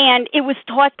 And it was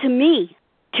taught to me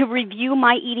to review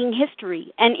my eating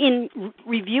history. And in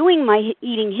reviewing my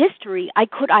eating history, I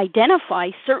could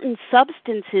identify certain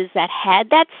substances that had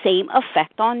that same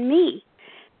effect on me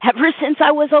ever since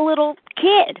I was a little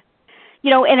kid.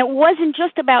 And it wasn't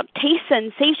just about taste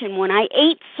sensation. When I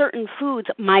ate certain foods,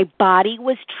 my body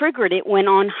was triggered. It went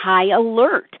on high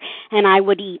alert, and I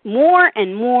would eat more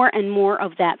and more and more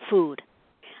of that food.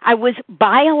 I was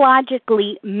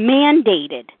biologically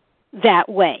mandated that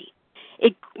way.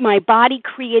 My body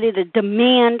created a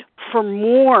demand for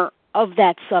more of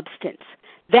that substance.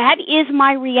 That is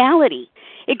my reality.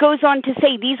 It goes on to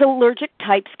say these allergic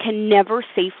types can never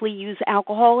safely use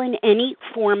alcohol in any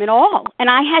form at all. And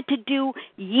I had to do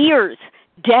years,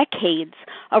 decades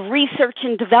of research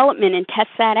and development and test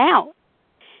that out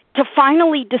to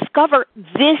finally discover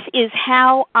this is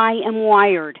how I am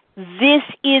wired. This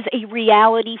is a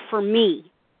reality for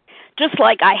me. Just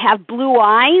like I have blue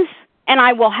eyes, and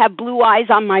I will have blue eyes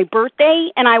on my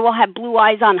birthday, and I will have blue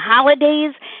eyes on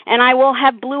holidays, and I will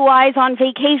have blue eyes on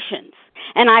vacations,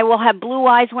 and I will have blue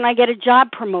eyes when I get a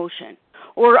job promotion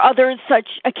or other such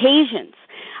occasions.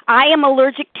 I am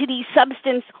allergic to these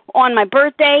substances on my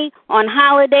birthday, on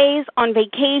holidays, on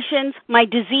vacations. My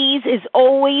disease is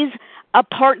always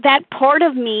that part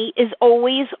of me is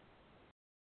always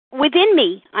within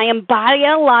me. I am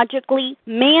biologically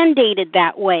mandated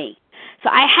that way. So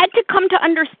I had to come to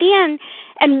understand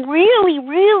and really,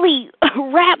 really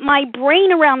wrap my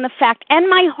brain around the fact and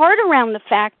my heart around the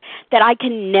fact that I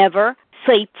can never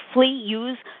safely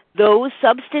use those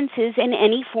substances in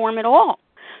any form at all.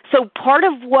 So part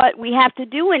of what we have to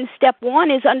do in step one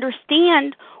is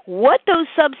understand what those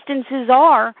substances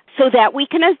are so that we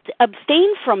can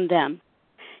abstain from them.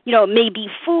 It may be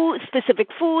specific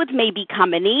foods, maybe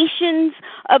combinations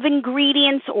of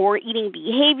ingredients or eating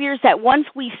behaviors that once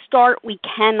we start, we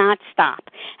cannot stop.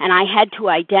 And I had to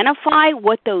identify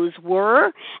what those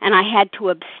were, and I had to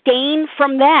abstain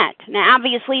from that. Now,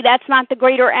 obviously, that's not the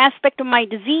greater aspect of my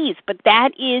disease, but that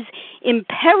is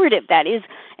imperative. That is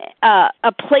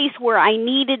a place where I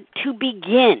needed to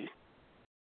begin.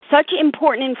 Such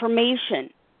important information,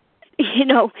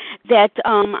 that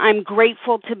I'm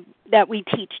grateful that we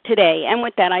teach today. And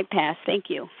with that, I pass. Thank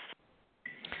you.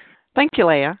 Thank you,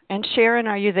 Leah. And Sharon,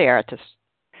 are you there at this?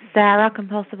 Sarah,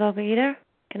 compulsive overeater.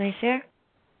 Can I share?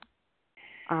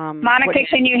 Monica,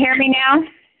 can you hear me now?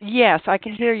 Yes, I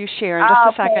can hear you, Sharon.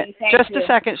 Just a second. Just a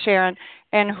second, Sharon.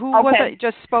 And who was it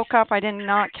just spoke up? I did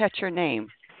not catch your name.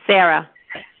 Sarah.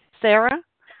 Sarah?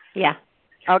 Yeah.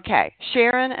 Okay.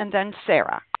 Sharon and then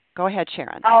Sarah. Go ahead,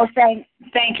 Sharon. Oh, thank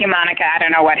you, Monica. I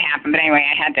don't know what happened, but anyway,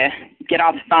 I had to get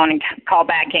off the phone and call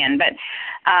back in. But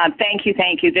thank you.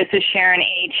 This is Sharon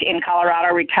H. in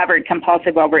Colorado, recovered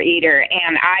compulsive overeater,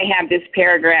 and I have this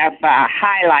paragraph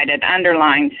highlighted,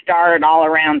 underlined, starred all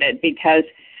around it because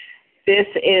this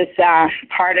is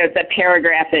part of the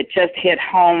paragraph that just hit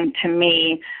home to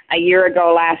me a year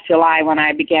ago last July when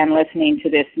I began listening to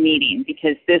this meeting,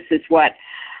 because this is what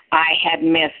I had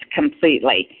missed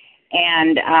completely.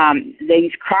 And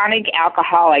these chronic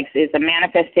alcoholics is a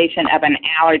manifestation of an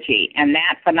allergy, and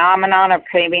that phenomenon of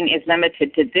craving is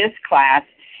limited to this class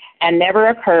and never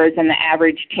occurs in the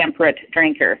average temperate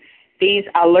drinker. These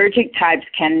allergic types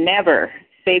can never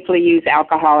safely use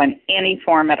alcohol in any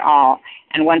form at all,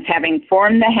 and once having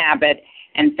formed the habit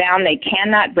and found they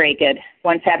cannot break it,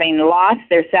 once having lost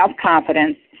their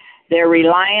self-confidence, their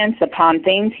reliance upon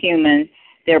things human,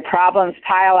 their problems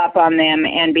pile up on them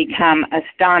and become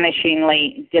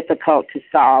astonishingly difficult to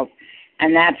solve.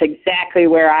 And that's exactly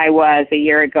where I was a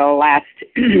year ago last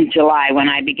July when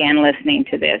I began listening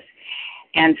to this.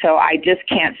 And so I just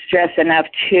can't stress enough,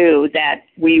 too, that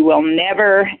we will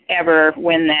never, ever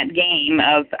win that game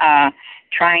of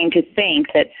trying to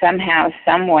think that somehow,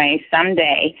 some way,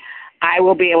 someday, I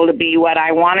will be able to be what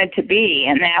I wanted to be,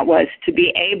 and that was to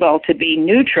be able to be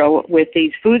neutral with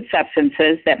these food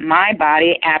substances that my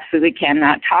body absolutely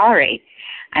cannot tolerate.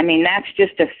 I mean, that's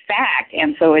just a fact,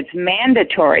 and so it's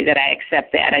mandatory that I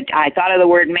accept that. I thought of the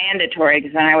word mandatory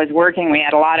because when I was working, we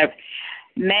had a lot of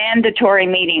mandatory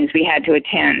meetings we had to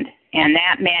attend, and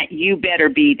that meant you better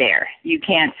be there. You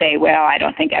can't say, well, I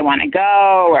don't think I want to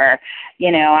go, or, you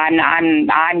know,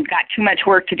 I'm got too much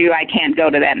work to do, I can't go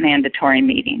to that mandatory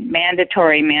meeting.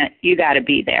 Mandatory meant you got to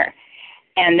be there.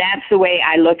 And that's the way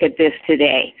I look at this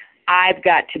today. I've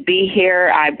got to be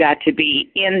here. I've got to be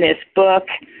in this book.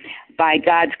 By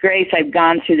God's grace, I've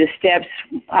gone through the steps,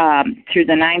 through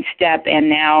the 9th step, and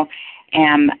now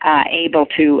am able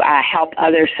to help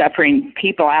other suffering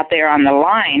people out there on the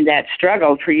line that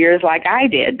struggled for years like I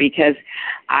did, because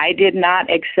I did not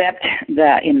accept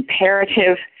the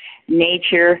imperative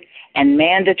nature and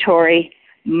mandatory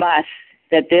must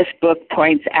that this book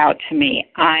points out to me.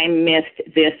 I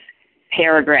missed this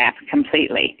paragraph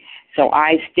completely. So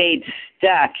I stayed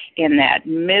stuck in that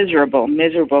miserable,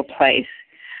 miserable place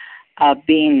of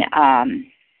being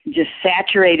just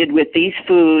saturated with these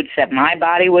foods that my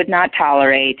body would not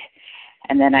tolerate,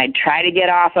 and then I'd try to get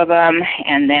off of them,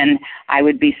 and then I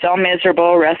would be so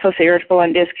miserable, restless, irritable,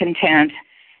 and discontent,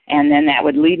 and then that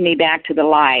would lead me back to the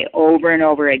lie over and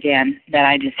over again that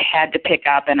I just had to pick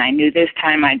up, and I knew this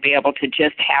time I'd be able to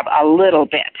just have a little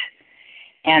bit.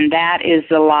 And that is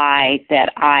the lie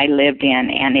that I lived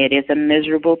in, and it is a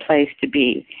miserable place to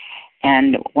be.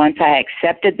 And once I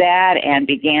accepted that and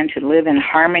began to live in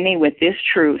harmony with this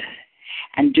truth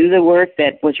and do the work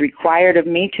that was required of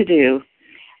me to do,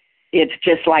 it's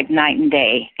just like night and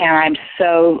day. And I'm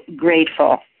so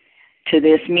grateful to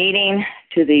this meeting,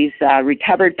 to these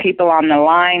recovered people on the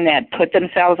line that put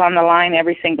themselves on the line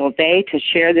every single day to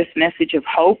share this message of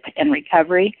hope and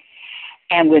recovery.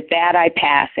 And with that, I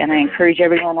pass. And I encourage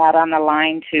everyone out on the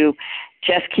line to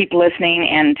just keep listening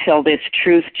until this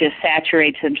truth just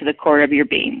saturates into the core of your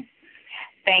being.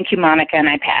 Thank you, Monica, and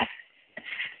I pass.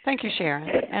 Thank you, Sharon.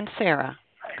 And Sarah,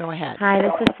 go ahead. Hi,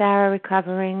 this is Sarah,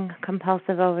 recovering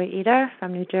compulsive overeater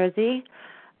from New Jersey.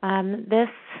 This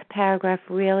paragraph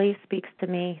really speaks to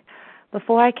me.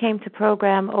 Before I came to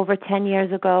program over 10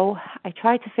 years ago, I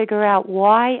tried to figure out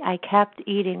why I kept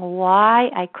eating, why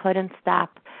I couldn't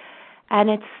stop. And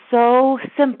it's so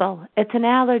simple. It's an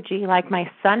allergy. Like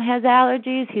my son has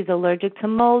allergies. He's allergic to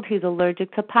mold. He's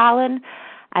allergic to pollen.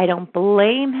 I don't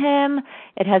blame him.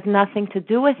 It has nothing to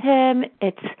do with him.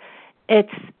 It's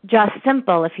just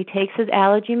simple. If he takes his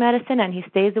allergy medicine and he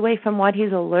stays away from what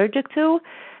he's allergic to,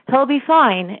 he'll be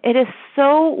fine. It is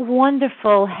so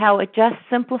wonderful how it just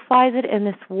simplifies it in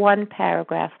this one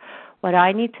paragraph. What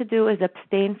I need to do is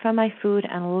abstain from my food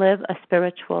and live a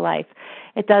spiritual life.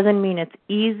 It doesn't mean it's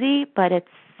easy, but it's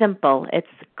simple. It's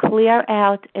clear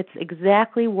out. It's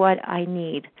exactly what I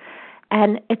need.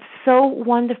 And it's so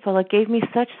wonderful. It gave me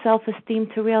such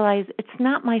self-esteem to realize it's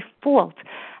not my fault.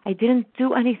 I didn't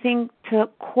do anything to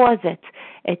cause it.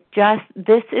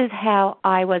 This is how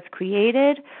I was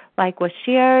created, like was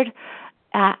shared.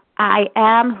 I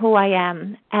am who I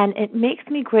am. And it makes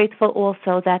me grateful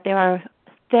also that there are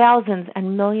thousands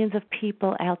and millions of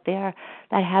people out there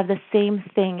that have the same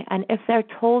thing. And if they're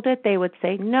told it, they would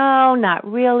say, no, not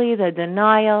really, the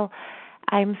denial.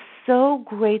 I'm so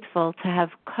grateful to have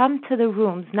come to the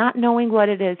rooms, not knowing what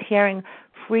it is, hearing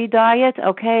free diet,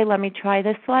 okay, let me try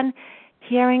this one,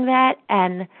 hearing that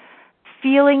and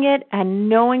feeling it and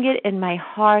knowing it in my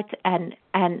heart. And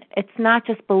it's not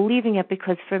just believing it,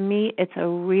 because for me, it's a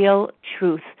real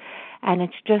truth. And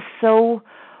it's just so...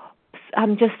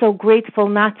 I'm just so grateful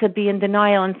not to be in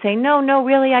denial and say, no,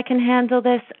 really, I can handle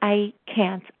this. I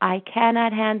can't. I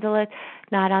cannot handle it.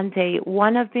 Not on day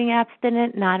 1 of being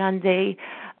abstinent, not on day,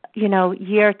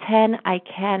 year 10. I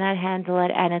cannot handle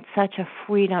it, and it's such a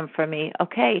freedom for me.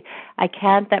 Okay, I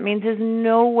can't. That means there's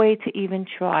no way to even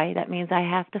try. That means I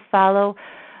have to follow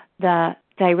the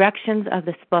directions of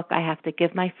this book. I have to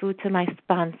give my food to my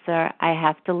sponsor. I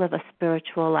have to live a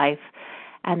spiritual life.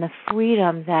 And the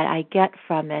freedom that I get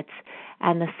from it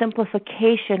and the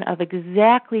simplification of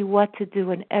exactly what to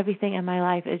do in everything in my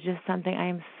life is just something I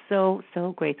am so,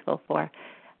 so grateful for.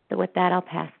 So with that, I'll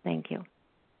pass. Thank you.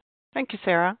 Thank you,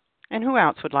 Sarah. And who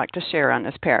else would like to share on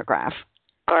this paragraph?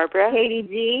 Barbara. Katie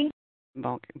G.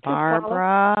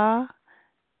 Barbara,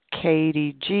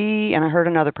 Katie G. And I heard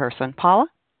another person. Paula?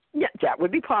 Yeah, that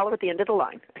would be Paula at the end of the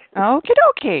line. Okie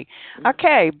dokie.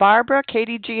 Okay, Barbara,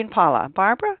 Katie G. and Paula.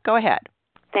 Barbara, go ahead.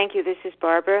 Thank you. This is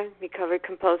Barbara, recovered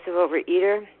compulsive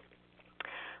overeater.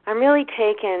 I'm really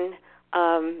taken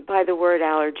by the word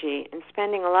allergy and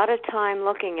spending a lot of time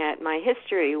looking at my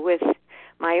history with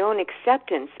my own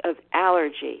acceptance of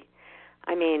allergy.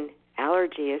 I mean,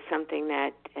 allergy is something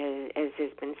that, as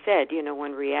has been said,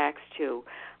 one reacts to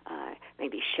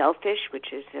maybe shellfish, which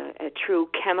is a true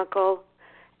chemical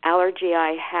allergy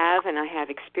I have, and I have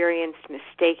experienced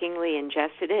mistakenly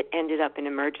ingested it, ended up in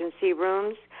emergency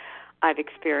rooms. I've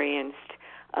experienced,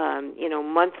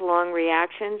 month-long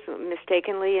reactions,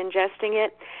 mistakenly ingesting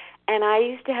it. And I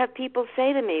used to have people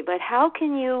say to me, but how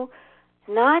can you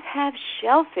not have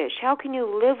shellfish? How can you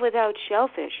live without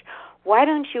shellfish? Why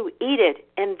don't you eat it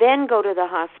and then go to the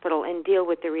hospital and deal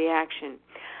with the reaction?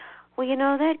 Well,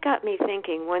 that got me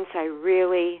thinking once I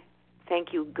really,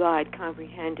 thank you God,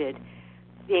 comprehended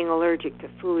being allergic to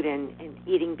food and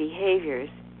eating behaviors,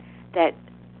 that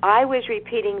I was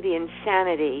repeating the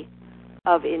insanity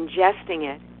of ingesting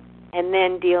it and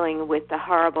then dealing with the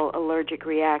horrible allergic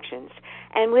reactions.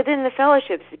 And within the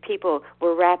fellowships, the people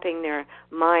were wrapping their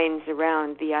minds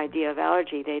around the idea of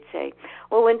allergy. They'd say,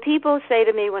 well, when people say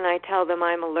to me when I tell them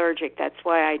I'm allergic, that's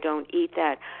why I don't eat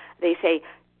that, they say,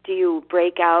 do you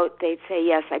break out? They'd say,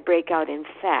 yes, I break out in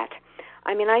fat.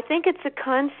 I mean, I think it's a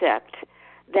concept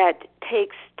that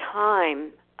takes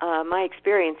time. My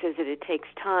experience is that it takes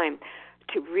time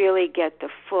to really get the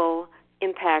full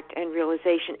impact and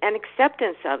realization and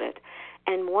acceptance of it.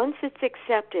 And once it's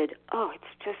accepted, it's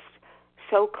just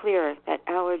so clear that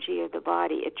allergy of the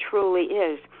body. It truly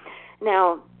is.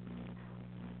 Now,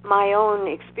 my own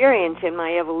experience in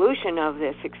my evolution of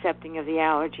this accepting of the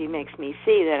allergy makes me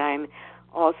see that I'm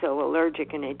also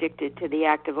allergic and addicted to the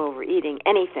act of overeating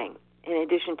anything. In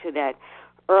addition to that,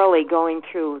 early going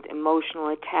through emotional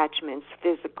attachments,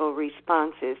 physical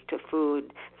responses to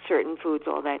food, certain foods,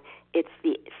 all that. It's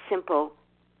the simple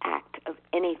act of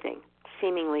anything,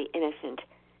 seemingly innocent,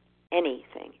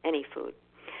 anything, any food.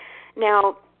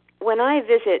 Now, when I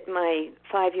visit my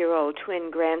 5-year-old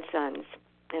twin grandsons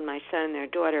and my son, their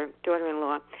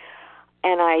daughter-in-law,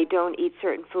 and I don't eat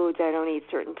certain foods, I don't eat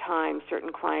certain times,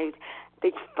 certain quantities,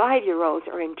 the 5-year-olds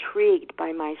are intrigued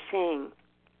by my saying,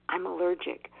 I'm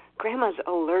allergic. Grandma's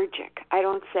allergic. I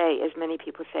don't say, as many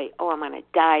people say, I'm on a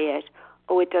diet.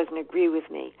 It doesn't agree with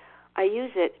me. I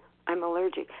use it, I'm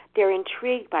allergic. They're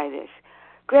intrigued by this.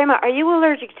 Grandma, are you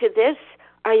allergic to this?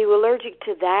 Are you allergic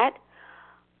to that?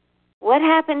 What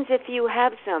happens if you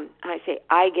have some? I say,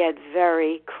 I get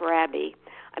very crabby.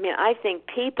 I mean, I think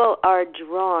people are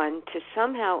drawn to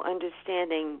somehow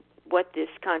understanding what this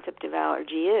concept of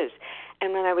allergy is.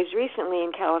 And when I was recently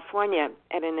in California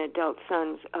at an adult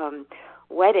son's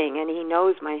wedding, and he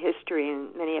knows my history, and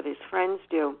many of his friends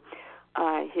do,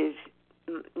 his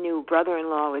new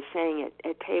brother-in-law was saying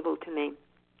at table to me,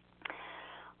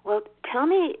 well, tell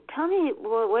me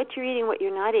what you're eating, what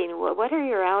you're not eating. What are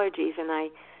your allergies? And I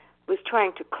was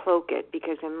trying to cloak it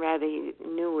because I'm rather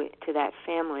new to that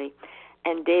family.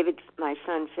 And David, my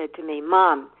son, said to me,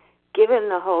 Mom, give him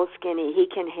the whole skinny. He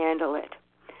can handle it.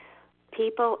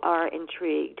 People are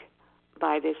intrigued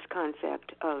by this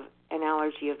concept of an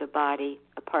allergy of the body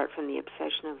apart from the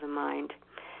obsession of the mind.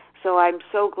 So I'm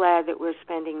so glad that we're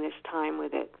spending this time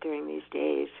with it during these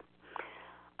days.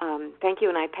 Thank you,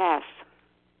 and I pass.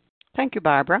 Thank you,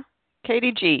 Barbara.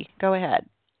 Katie G., go ahead.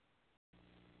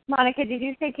 Monica, did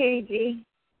you say Katie G?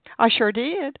 I sure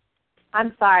did.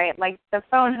 I'm sorry. The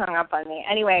phone hung up on me.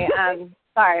 Anyway,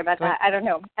 sorry about that. I don't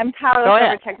know. I'm powerless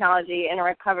over technology and a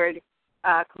recovered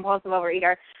compulsive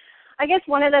overeater. I guess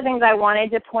one of the things I wanted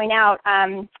to point out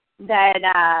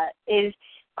that is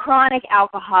chronic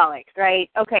alcoholics, right?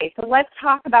 Okay, so let's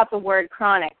talk about the word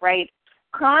chronic, right?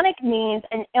 Chronic means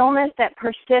an illness that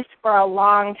persists for a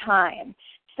long time.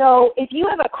 So if you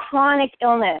have a chronic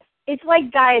illness, it's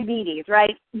like diabetes,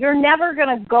 right? You're never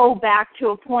going to go back to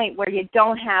a point where you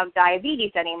don't have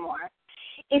diabetes anymore.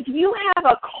 If you have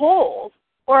a cold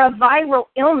or a viral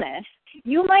illness,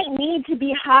 you might need to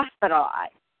be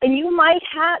hospitalized. And you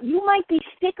might be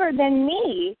sicker than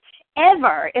me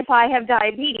ever if I have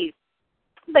diabetes.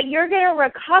 But you're going to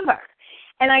recover.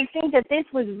 And I think that this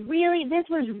was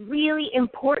really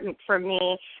important for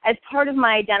me as part of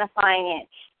my identifying it.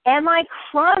 Am I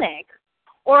chronic,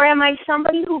 or am I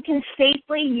somebody who can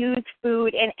safely use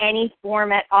food in any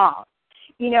form at all?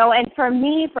 And for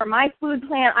me, for my food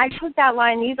plan, I took that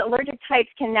line, these allergic types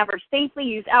can never safely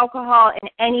use alcohol in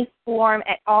any form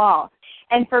at all.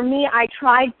 And for me, I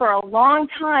tried for a long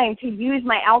time to use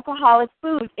my alcoholic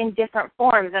foods in different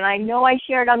forms. And I know I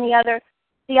shared on the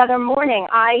other morning,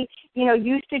 I,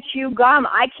 used to chew gum.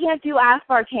 I can't do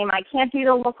aspartame. I can't do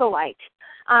the lookalike.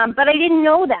 But I didn't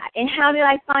know that. And how did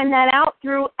I find that out?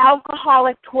 Through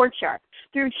alcoholic torture,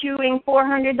 through chewing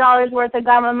 $400 worth of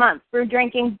gum a month, through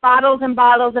drinking bottles and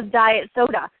bottles of diet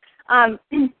soda. And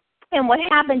what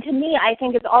happened to me, I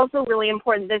think, is also really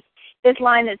important. This this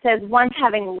line that says, once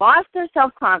having lost their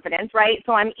self-confidence, right,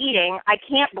 so I'm eating, I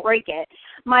can't break it,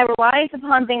 my reliance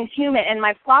upon things human and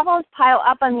my problems pile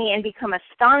up on me and become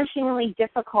astonishingly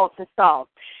difficult to solve.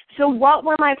 So what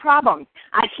were my problems?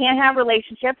 I can't have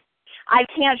relationships, I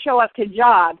can't show up to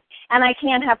jobs, and I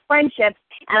can't have friendships,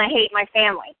 and I hate my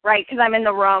family, right, because I'm in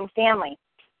the wrong family.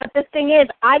 But the thing is,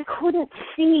 I couldn't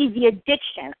see the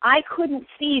addiction. I couldn't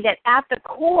see that at the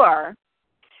core,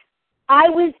 I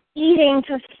was eating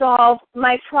to solve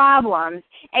my problems,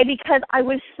 and because I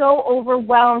was so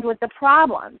overwhelmed with the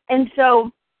problems. And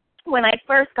so when I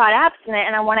first got abstinent,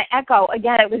 and I want to echo,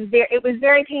 again, it was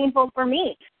very painful for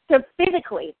me to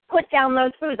physically put down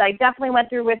those foods. I definitely went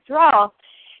through withdrawal.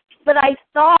 But I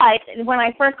thought when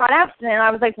I first got abstinent, I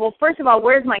was like, well, first of all,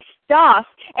 where's my stuff?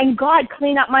 And God,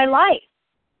 clean up my life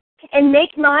and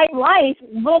make my life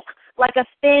look like a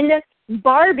thin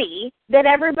Barbie that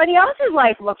everybody else's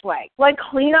life looks like. Like,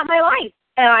 clean up my life.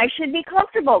 And I should be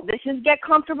comfortable. This is Get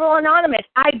Comfortable Anonymous.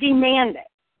 I demand it.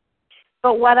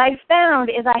 But what I found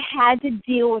is I had to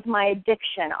deal with my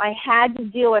addiction. I had to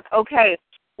deal with, okay,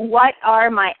 what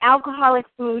are my alcoholic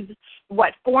foods?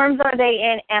 What forms are they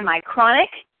in? Am I chronic?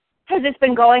 Has this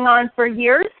been going on for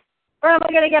years? Or am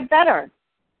I going to get better?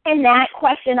 And that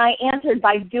question I answered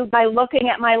by looking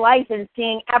at my life and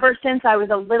seeing ever since I was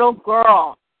a little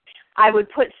girl, I would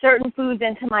put certain foods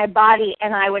into my body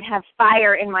and I would have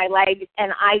fire in my legs,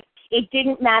 and it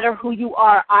didn't matter who you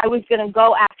are. I was going to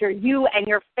go after you and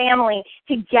your family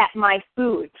to get my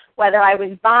food, whether I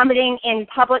was vomiting in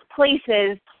public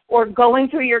places or going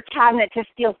through your cabinet to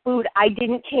steal food. I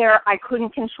didn't care. I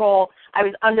couldn't control. I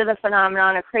was under the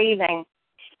phenomenon of craving.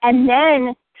 And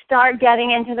then start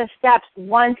getting into the steps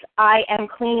once I am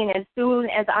clean, as soon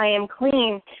as I am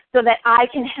clean, so that I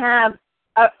can have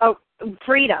a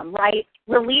freedom, right?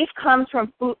 Relief comes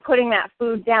from putting that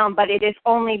food down, but it is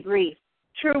only brief.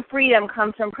 True freedom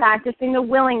comes from practicing the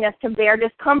willingness to bear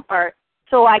discomfort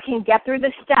so I can get through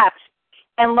the steps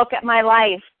and look at my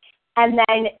life and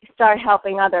then start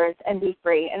helping others and be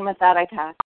free. And with that, I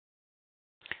pass.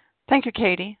 Thank you,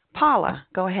 Katie. Paula,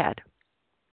 go ahead.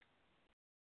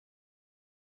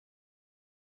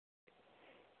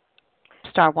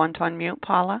 Star one to unmute,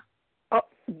 Paula. Oh,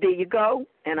 there you go.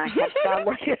 And I have star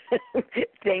one.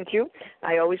 Thank you.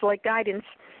 I always like guidance.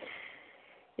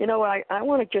 You know, I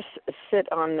want to just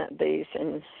sit on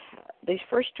these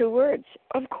first two words.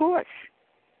 Of course.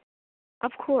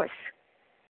 Of course.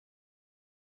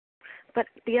 But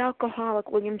the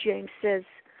alcoholic, William James, says,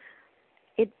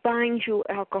 it binds you,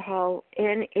 alcohol,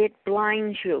 and it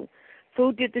blinds you.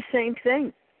 Food did the same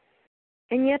thing.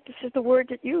 And yet this is the word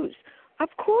it used. Of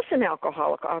course an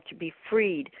alcoholic ought to be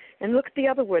freed. And look at the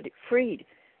other word, freed,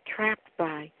 trapped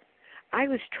by. I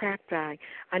was trapped by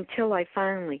until I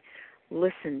finally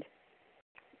listened.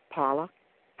 Paula,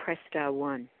 press star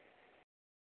 1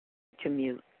 to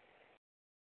mute.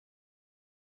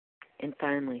 And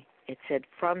finally, it said,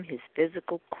 from his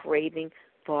physical craving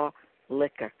for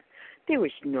liquor. There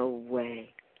was no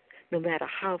way, no matter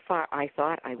how far I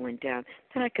thought I went down,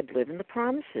 that I could live in the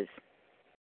promises.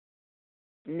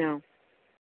 No.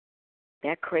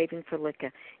 That craving for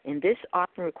liquor. And this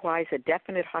often requires a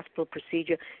definite hospital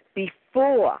procedure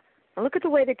before. Now look at the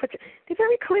way they put it. They're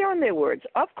very clear on their words.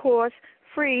 Of course,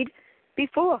 freed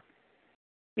before.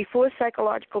 Before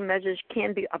psychological measures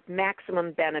can be of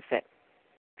maximum benefit.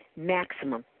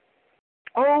 Maximum.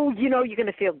 Oh, you know, you're going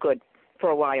to feel good for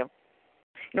a while.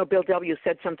 You know, Bill W.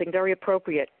 said something very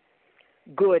appropriate.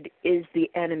 Good is the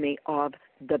enemy of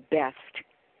the best.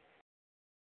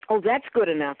 Oh, that's good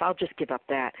enough. I'll just give up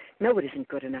that. No, it isn't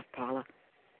good enough, Paula.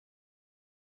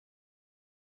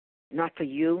 Not for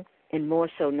you, and more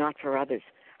so not for others.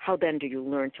 How then do you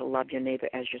learn to love your neighbor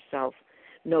as yourself?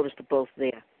 Notice the both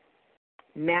there.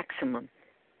 Maximum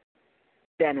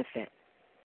benefit.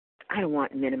 I don't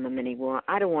want minimum anymore.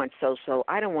 I don't want so-so.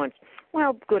 I don't want,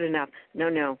 well, good enough.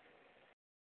 No.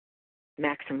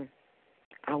 Maximum.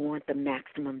 I want the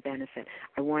maximum benefit.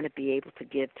 I want to be able to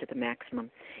give to the maximum.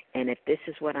 And if this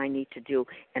is what I need to do,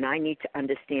 and I need to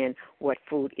understand what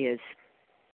food is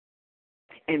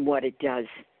and what it does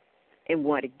and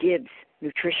what it gives,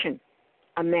 nutrition.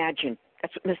 Imagine.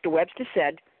 That's what Mr. Webster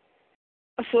said.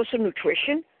 A source of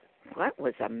nutrition? What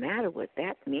was the matter with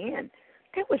that man?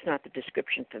 That was not the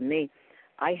description for me.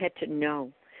 I had to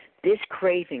know this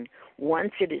craving,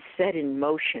 once it is set in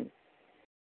motion,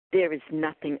 there is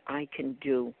nothing I can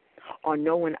do or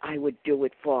no one I would do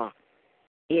it for.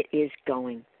 It is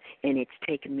going, and it's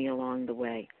taken me along the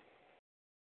way.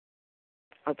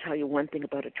 I'll tell you one thing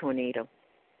about a tornado.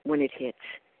 When it hits,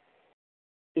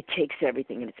 it takes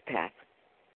everything in its path.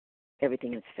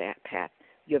 Everything in its path.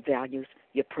 Your values,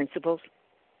 your principles,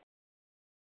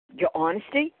 Your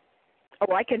honesty?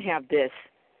 Oh, I can have this,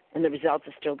 and the results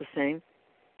are still the same.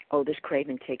 Oh, this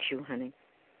craving takes you, honey.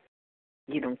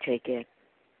 You don't take it.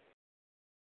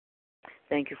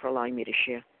 Thank you for allowing me to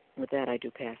share. With that, I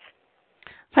do pass.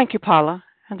 Thank you, Paula.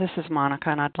 And this is Monica,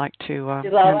 and I'd like to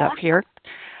end up here.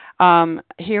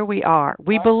 Here we are.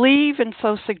 We believe and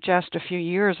so suggest a few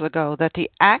years ago that the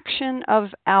action of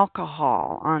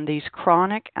alcohol on these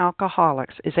chronic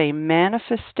alcoholics is a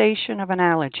manifestation of an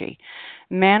allergy,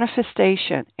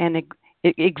 manifestation and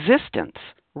existence,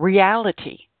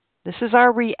 reality. This is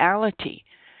our reality.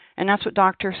 And that's what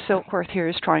Dr. Silkworth here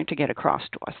is trying to get across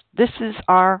to us. This is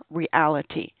our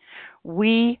reality.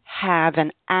 We have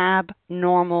an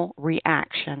abnormal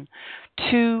reaction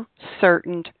to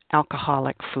certain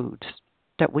alcoholic foods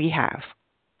that we have.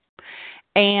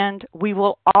 And we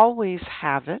will always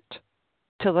have it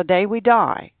till the day we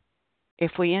die.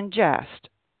 If we ingest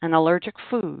an allergic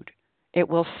food, it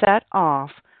will set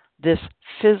off this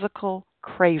physical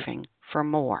craving for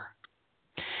more.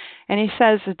 And he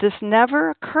says that this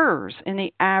never occurs in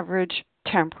the average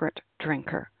temperate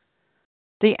drinker.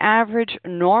 The average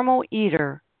normal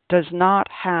eater does not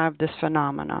have this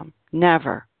phenomenon.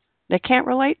 Never. They can't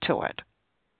relate to it.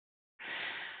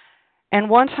 And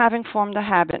once having formed a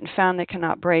habit and found they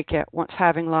cannot break it, once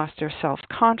having lost their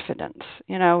self-confidence,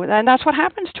 and that's what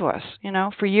happens to us.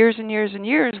 For years and years and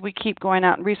years, we keep going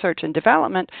out in research and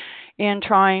development in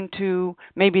trying to,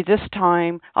 maybe this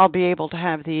time I'll be able to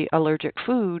have the allergic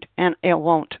food and it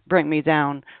won't bring me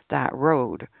down that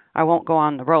road. I won't go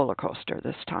on the roller coaster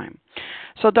this time.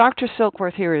 So Dr.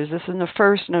 Silkworth here this is in the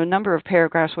first in a number of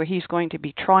paragraphs where he's going to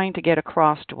be trying to get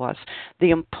across to us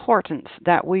the importance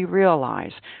that we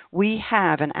realize we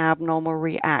have an abnormal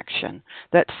reaction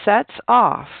that sets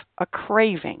off a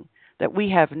craving that we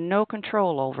have no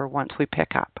control over once we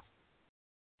pick up.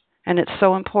 And it's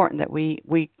so important that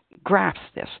we grasp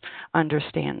this,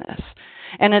 understand this.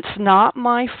 And it's not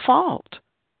my fault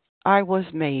I was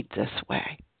made this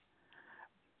way.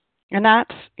 And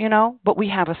that's, but we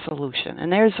have a solution.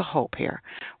 And there's a hope here.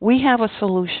 We have a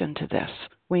solution to this.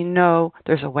 We know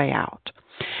there's a way out.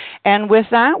 And with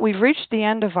that, we've reached the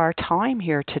end of our time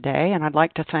here today. And I'd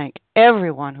like to thank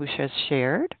everyone who has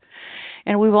shared.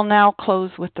 And we will now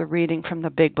close with the reading from the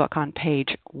Big Book on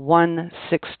page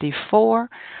 164,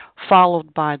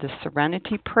 followed by the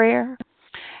Serenity Prayer.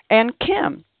 And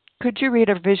Kim, could you read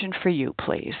A Vision for You,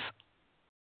 please?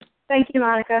 Thank you,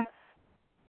 Monica.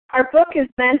 Our book is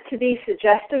meant to be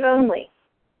suggestive only.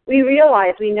 We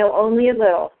realize we know only a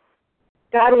little.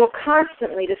 God will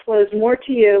constantly disclose more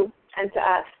to you and to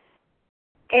us.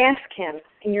 Ask Him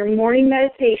in your morning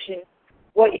meditation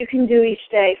what you can do each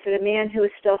day for the man who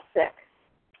is still sick.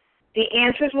 The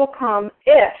answers will come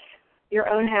if your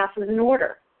own house is in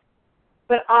order.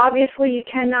 But obviously you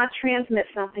cannot transmit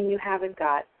something you haven't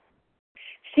got.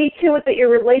 See to it that your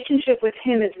relationship with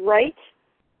Him is right,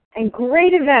 and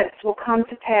great events will come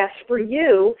to pass for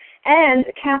you and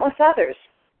countless others.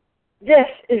 This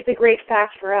is the great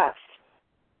fact for us.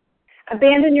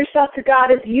 Abandon yourself to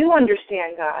God as you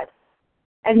understand God.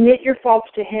 Admit your faults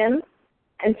to Him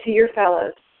and to your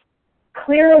fellows.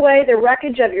 Clear away the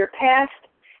wreckage of your past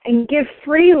and give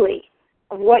freely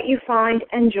of what you find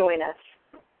and join us.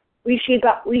 We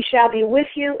shall be with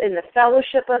you in the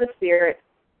fellowship of the Spirit,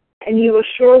 and you will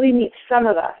surely meet some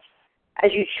of us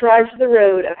as you trudge the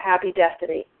road of happy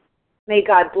destiny. May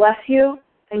God bless you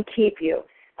and keep you.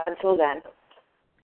 Until then.